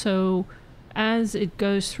 So as it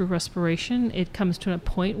goes through respiration, it comes to a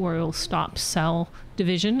point where it will stop cell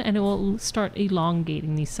division and it will start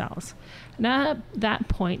elongating these cells. And at that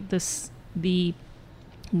point, the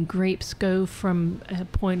grapes go from a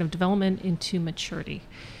point of development into maturity.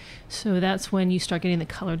 So that's when you start getting the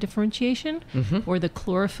color differentiation, where the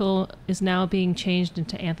chlorophyll is now being changed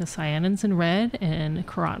into anthocyanins in red and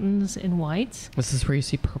carotenoids in whites. This is where you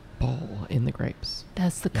see purple in the grapes.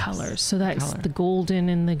 That's the colors. So that's the golden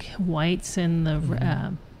and the whites and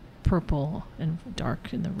the purple and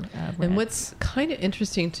dark in the red. And what's kind of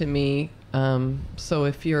interesting to me, so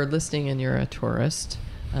if you're listening and you're a tourist,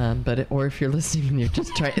 Or if you're listening and you're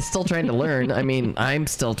just still trying to learn, I mean, I'm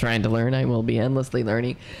still trying to learn. I will be endlessly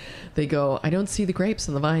learning. They go, I don't see the grapes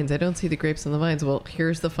in the vines. I don't see the grapes in the vines. Well,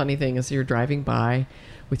 here's the funny thing: as you're driving by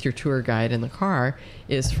with your tour guide in the car,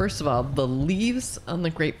 is first of all, the leaves on the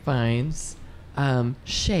grapevines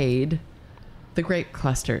shade the grape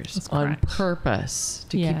clusters on purpose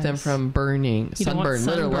to keep them from burning, sunburn,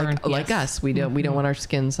 literally like us. We don't want our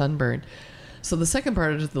skin sunburned. So the second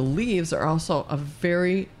part is the leaves are also a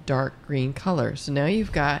very dark green color. So now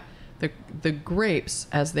you've got the grapes,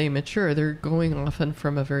 as they mature, they're going often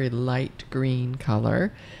from a very light green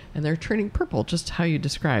color and they're turning purple, just how you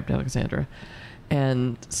described, Alexandra.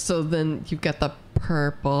 And so then you've got the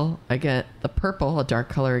purple, again, a dark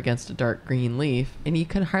color against a dark green leaf, and you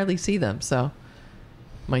can hardly see them. So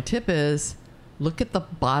my tip is look at the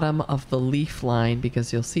bottom of the leaf line,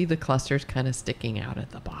 because you'll see the clusters kind of sticking out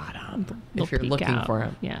at the bottom if you're looking for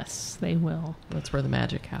them. Yes, they will. That's where the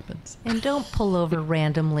magic happens. And don't pull over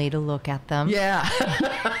randomly to look at them. Yeah.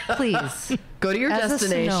 Please. Go to your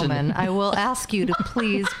destination. As a snowman, I will ask you to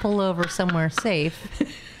please pull over somewhere safe.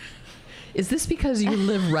 Is this because you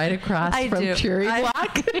live right across from Cherry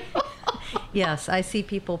Block? Yes, I see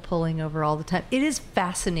people pulling over all the time. It is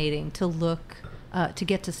fascinating to look, to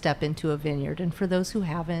get to step into a vineyard. And for those who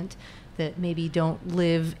haven't, that maybe don't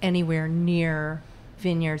live anywhere near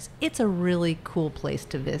vineyards, it's a really cool place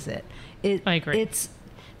to visit. I agree.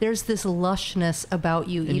 There's this lushness about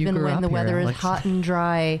you, and even you when the weather is Alex. hot and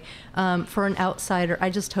dry. For an outsider, I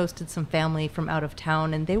just hosted some family from out of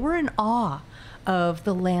town, and they were in awe of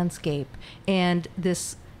the landscape and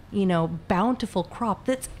this, bountiful crop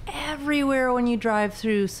that's everywhere when you drive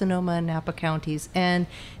through Sonoma and Napa counties. And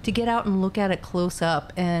to get out and look at it close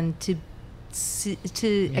up and to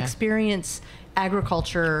experience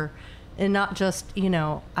agriculture, and not just,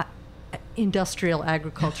 industrial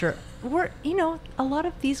agriculture. A lot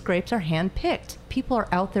of these grapes are hand-picked. People are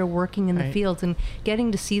out there working in the fields, and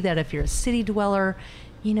getting to see that. If you're a city dweller,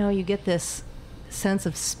 you get this sense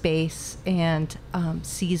of space and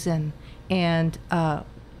season, and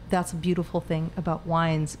that's a beautiful thing about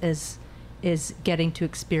wines, is getting to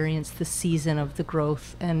experience the season of the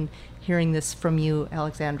growth. And hearing this from you,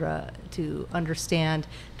 Alexandra, to understand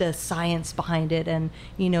the science behind it, and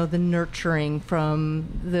the nurturing from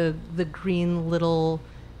the green little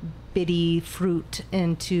bitty fruit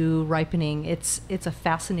into ripening. It's a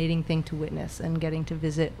fascinating thing to witness, and getting to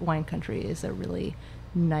visit wine country is a really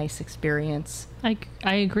nice experience.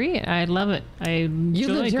 I agree. I love it. You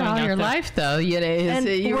lived here all your life, though. And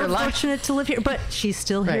we're fortunate to live here, but she's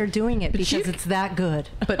still here doing it because it's that good.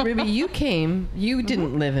 But Ruby, you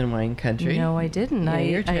didn't live in wine country. No, I didn't.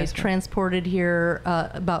 Yeah, I transported here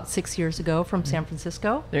about 6 years ago from San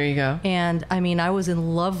Francisco. There you go. And I was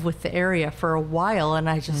in love with the area for a while, and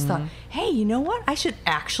I just thought, hey, you know what? I should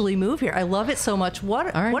actually move here. I love it so much. What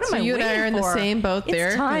am I waiting for? So you and I are in the same boat there.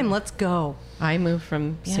 It's time. Let's go. I moved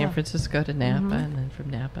from San Francisco to Napa, and then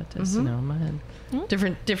from Napa to Sonoma, and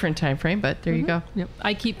different time frame. But there you go. Yep.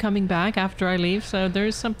 I keep coming back after I leave, so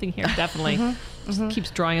there's something here definitely. Just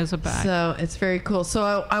keeps drawing us back. So it's very cool.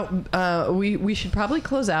 So we should probably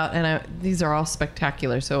close out, and these are all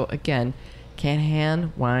spectacular. So again,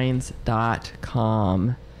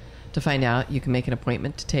 canahanwines.com to find out. You can make an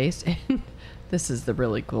appointment to taste. And this is the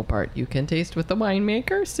really cool part. You can taste with the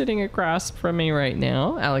winemaker sitting across from me right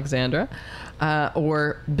now, Alexandra,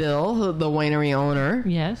 or Bill, the winery owner.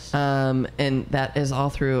 Yes. And that is all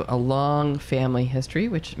through a long family history,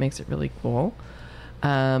 which makes it really cool.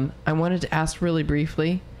 I wanted to ask really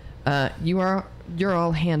briefly, you're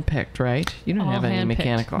all hand-picked, right? You don't have any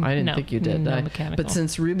mechanical. I didn't think you did. No mechanical. But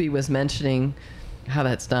since Ruby was mentioning how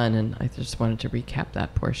that's done, and I just wanted to recap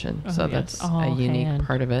that portion. So that's a unique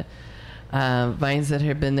part of it. Vines that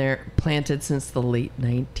have been there planted since the late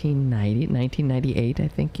 1998, I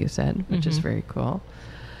think you said, which is very cool.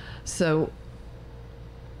 So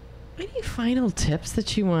any final tips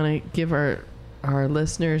that you want to give our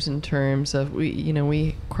listeners in terms of,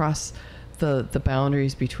 we cross the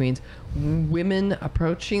boundaries between women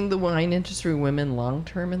approaching the wine industry, women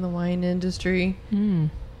long-term in the wine industry?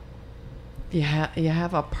 You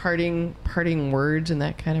have a parting words in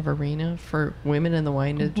that kind of arena for women in the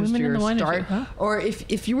wine industry, or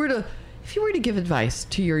if you were to give advice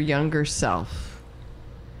to your younger self.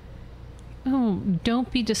 Oh,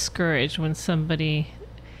 don't be discouraged when somebody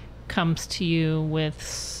comes to you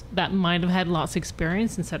with that might have had lots of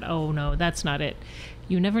experience and said, "Oh no, that's not it."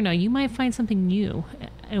 You never know. You might find something new,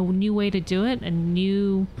 a new way to do it, a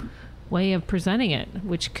new way of presenting it,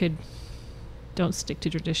 which could. Don't stick to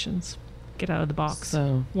traditions. Get out of the box.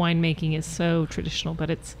 So winemaking is so traditional, but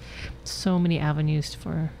it's so many avenues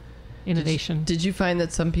for innovation. Did you find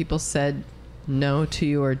that some people said no to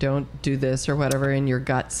you or don't do this or whatever, and your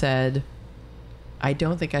gut said, I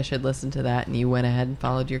don't think I should listen to that, and you went ahead and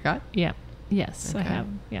followed your gut? Yeah. Yes, I Okay. have.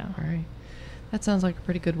 Yeah. All right. That sounds like a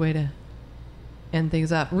pretty good way to end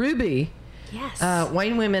things up. Ruby, Yes.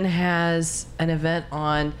 Wine Women has an event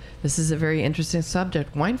on, this is a very interesting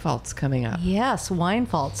subject, wine faults coming up. Yes, wine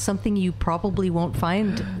faults, something you probably won't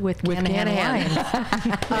find with Canahan wines.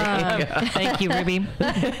 Thank you, Ruby.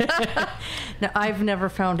 Now, I've never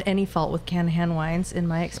found any fault with Canahan wines in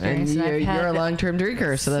my And experience. you're, I've had you're a long-term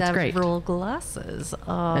drinker, so that's great. Several glasses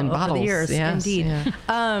And over bottles, the years, yes, indeed.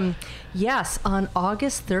 yeah. Yes, on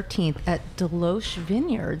August 13th at Deloche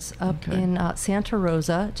Vineyards up Okay. in Santa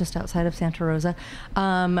Rosa, just outside of Santa Rosa,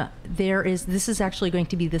 this is actually going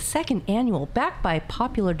to be the second annual, backed by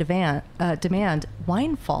popular demand,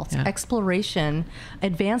 Wine Faults Yeah.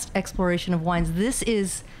 advanced exploration of wines. This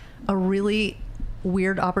is a really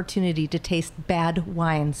weird opportunity to taste bad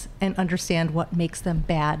wines and understand what makes them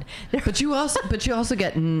bad. But you also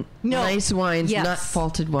get nice wines, Yes. not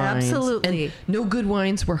faulted wines. Absolutely. And no good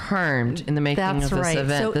wines were harmed in the making That's of this right.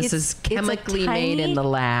 event. So This is chemically made in the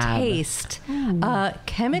lab. Taste. Better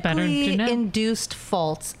Chemically to know. induced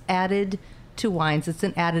faults added to wines. It's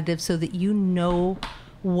an additive so that you know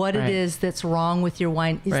what Right. it is that's wrong with your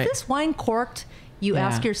wine. Is Right. this wine corked? You Yeah.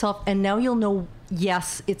 ask yourself, and now you'll know,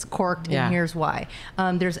 yes, it's corked, Yeah. and here's why.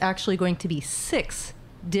 There's actually going to be 6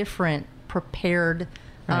 different prepared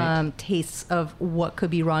Right. tastes of what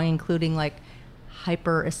could be wrong, including like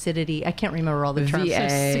hyperacidity. I can't remember all the terms. VA.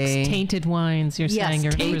 So 6 tainted wines. You're Yes, saying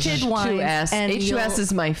you're tainted presenting. wine. H2S. and H2S you'll-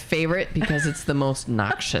 is my favorite because it's the most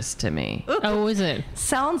noxious to me. Oh, is it?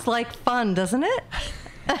 Sounds like fun, doesn't it?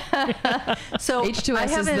 So H2S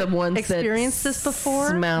I is the haven't ones experienced that this before.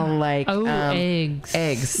 smell like eggs.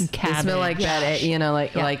 Eggs. And They smell like cabbage. that.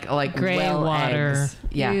 Like Yeah. like Gray well water. eggs.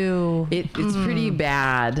 Yeah. Ew. It's pretty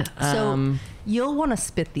bad. So you'll want to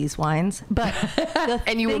spit these wines, but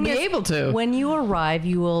And you will thing be is, able to. When you arrive,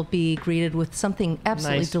 you will be greeted with something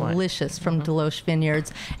absolutely Nice wine. delicious from Deloche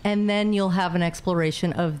Vineyards, and then you'll have an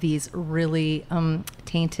exploration of these really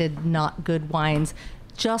tainted, not good wines,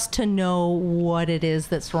 just to know what it is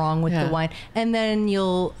that's wrong with Yeah. the wine, and then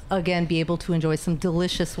you'll again be able to enjoy some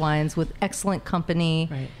delicious wines with excellent company,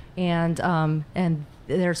 Right. and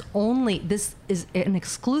there's only, this is an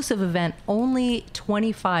exclusive event, only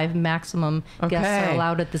 25 maximum guests Okay. are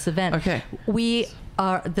allowed at this event. Okay.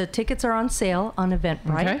 The tickets are on sale on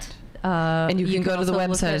Eventbrite. Okay. And you can go to the also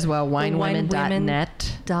look website at as well, the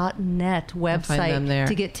winewomen.net. .net website find them there.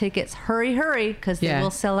 to get tickets. Hurry, because they Yeah.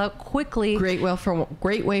 will sell out quickly. Great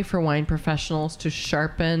way for wine professionals to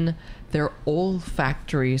sharpen their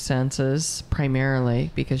olfactory senses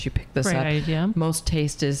primarily, because you pick this Great up. idea. Most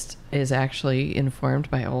taste is actually informed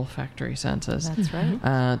by olfactory senses. That's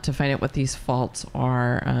right. To find out what these faults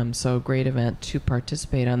are. So great event to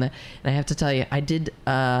participate on that. And I have to tell you, I did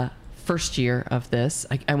first year of this.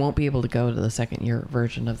 I won't be able to go to the second year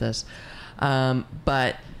version of this.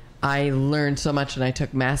 But I learned so much, and I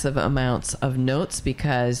took massive amounts of notes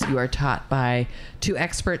because you are taught by 2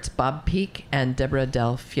 experts, Bob Peak and Deborah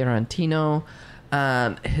Del Fiorentino,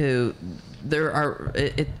 who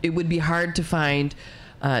it would be hard to find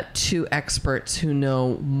 2 experts who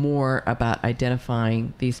know more about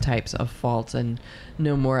identifying these types of faults and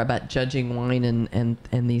know more about judging wine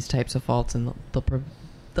and these types of faults, and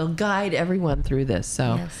they'll guide everyone through this.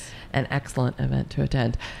 So Yes. an excellent event to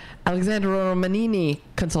attend. Alexandra Romanini,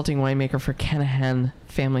 consulting winemaker for Canahan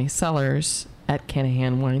Family Cellars at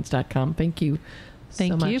canahanwines.com. Thank you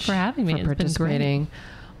Thank so you much for having me. for It's been great. participating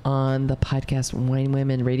on the podcast Wine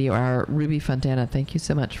Women Radio Hour. Ruby Fontana, thank you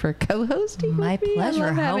so much for co-hosting. My with me. I pleasure.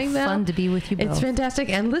 love How having them. fun to be with you both. It's fantastic.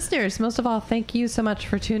 And listeners, most of all, thank you so much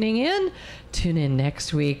for tuning in. Tune in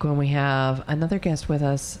next week when we have another guest with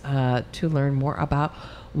us to learn more about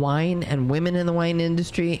wine and women in the wine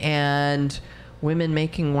industry and women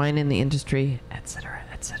making wine in the industry, etc.,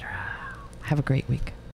 etc. Have a great week.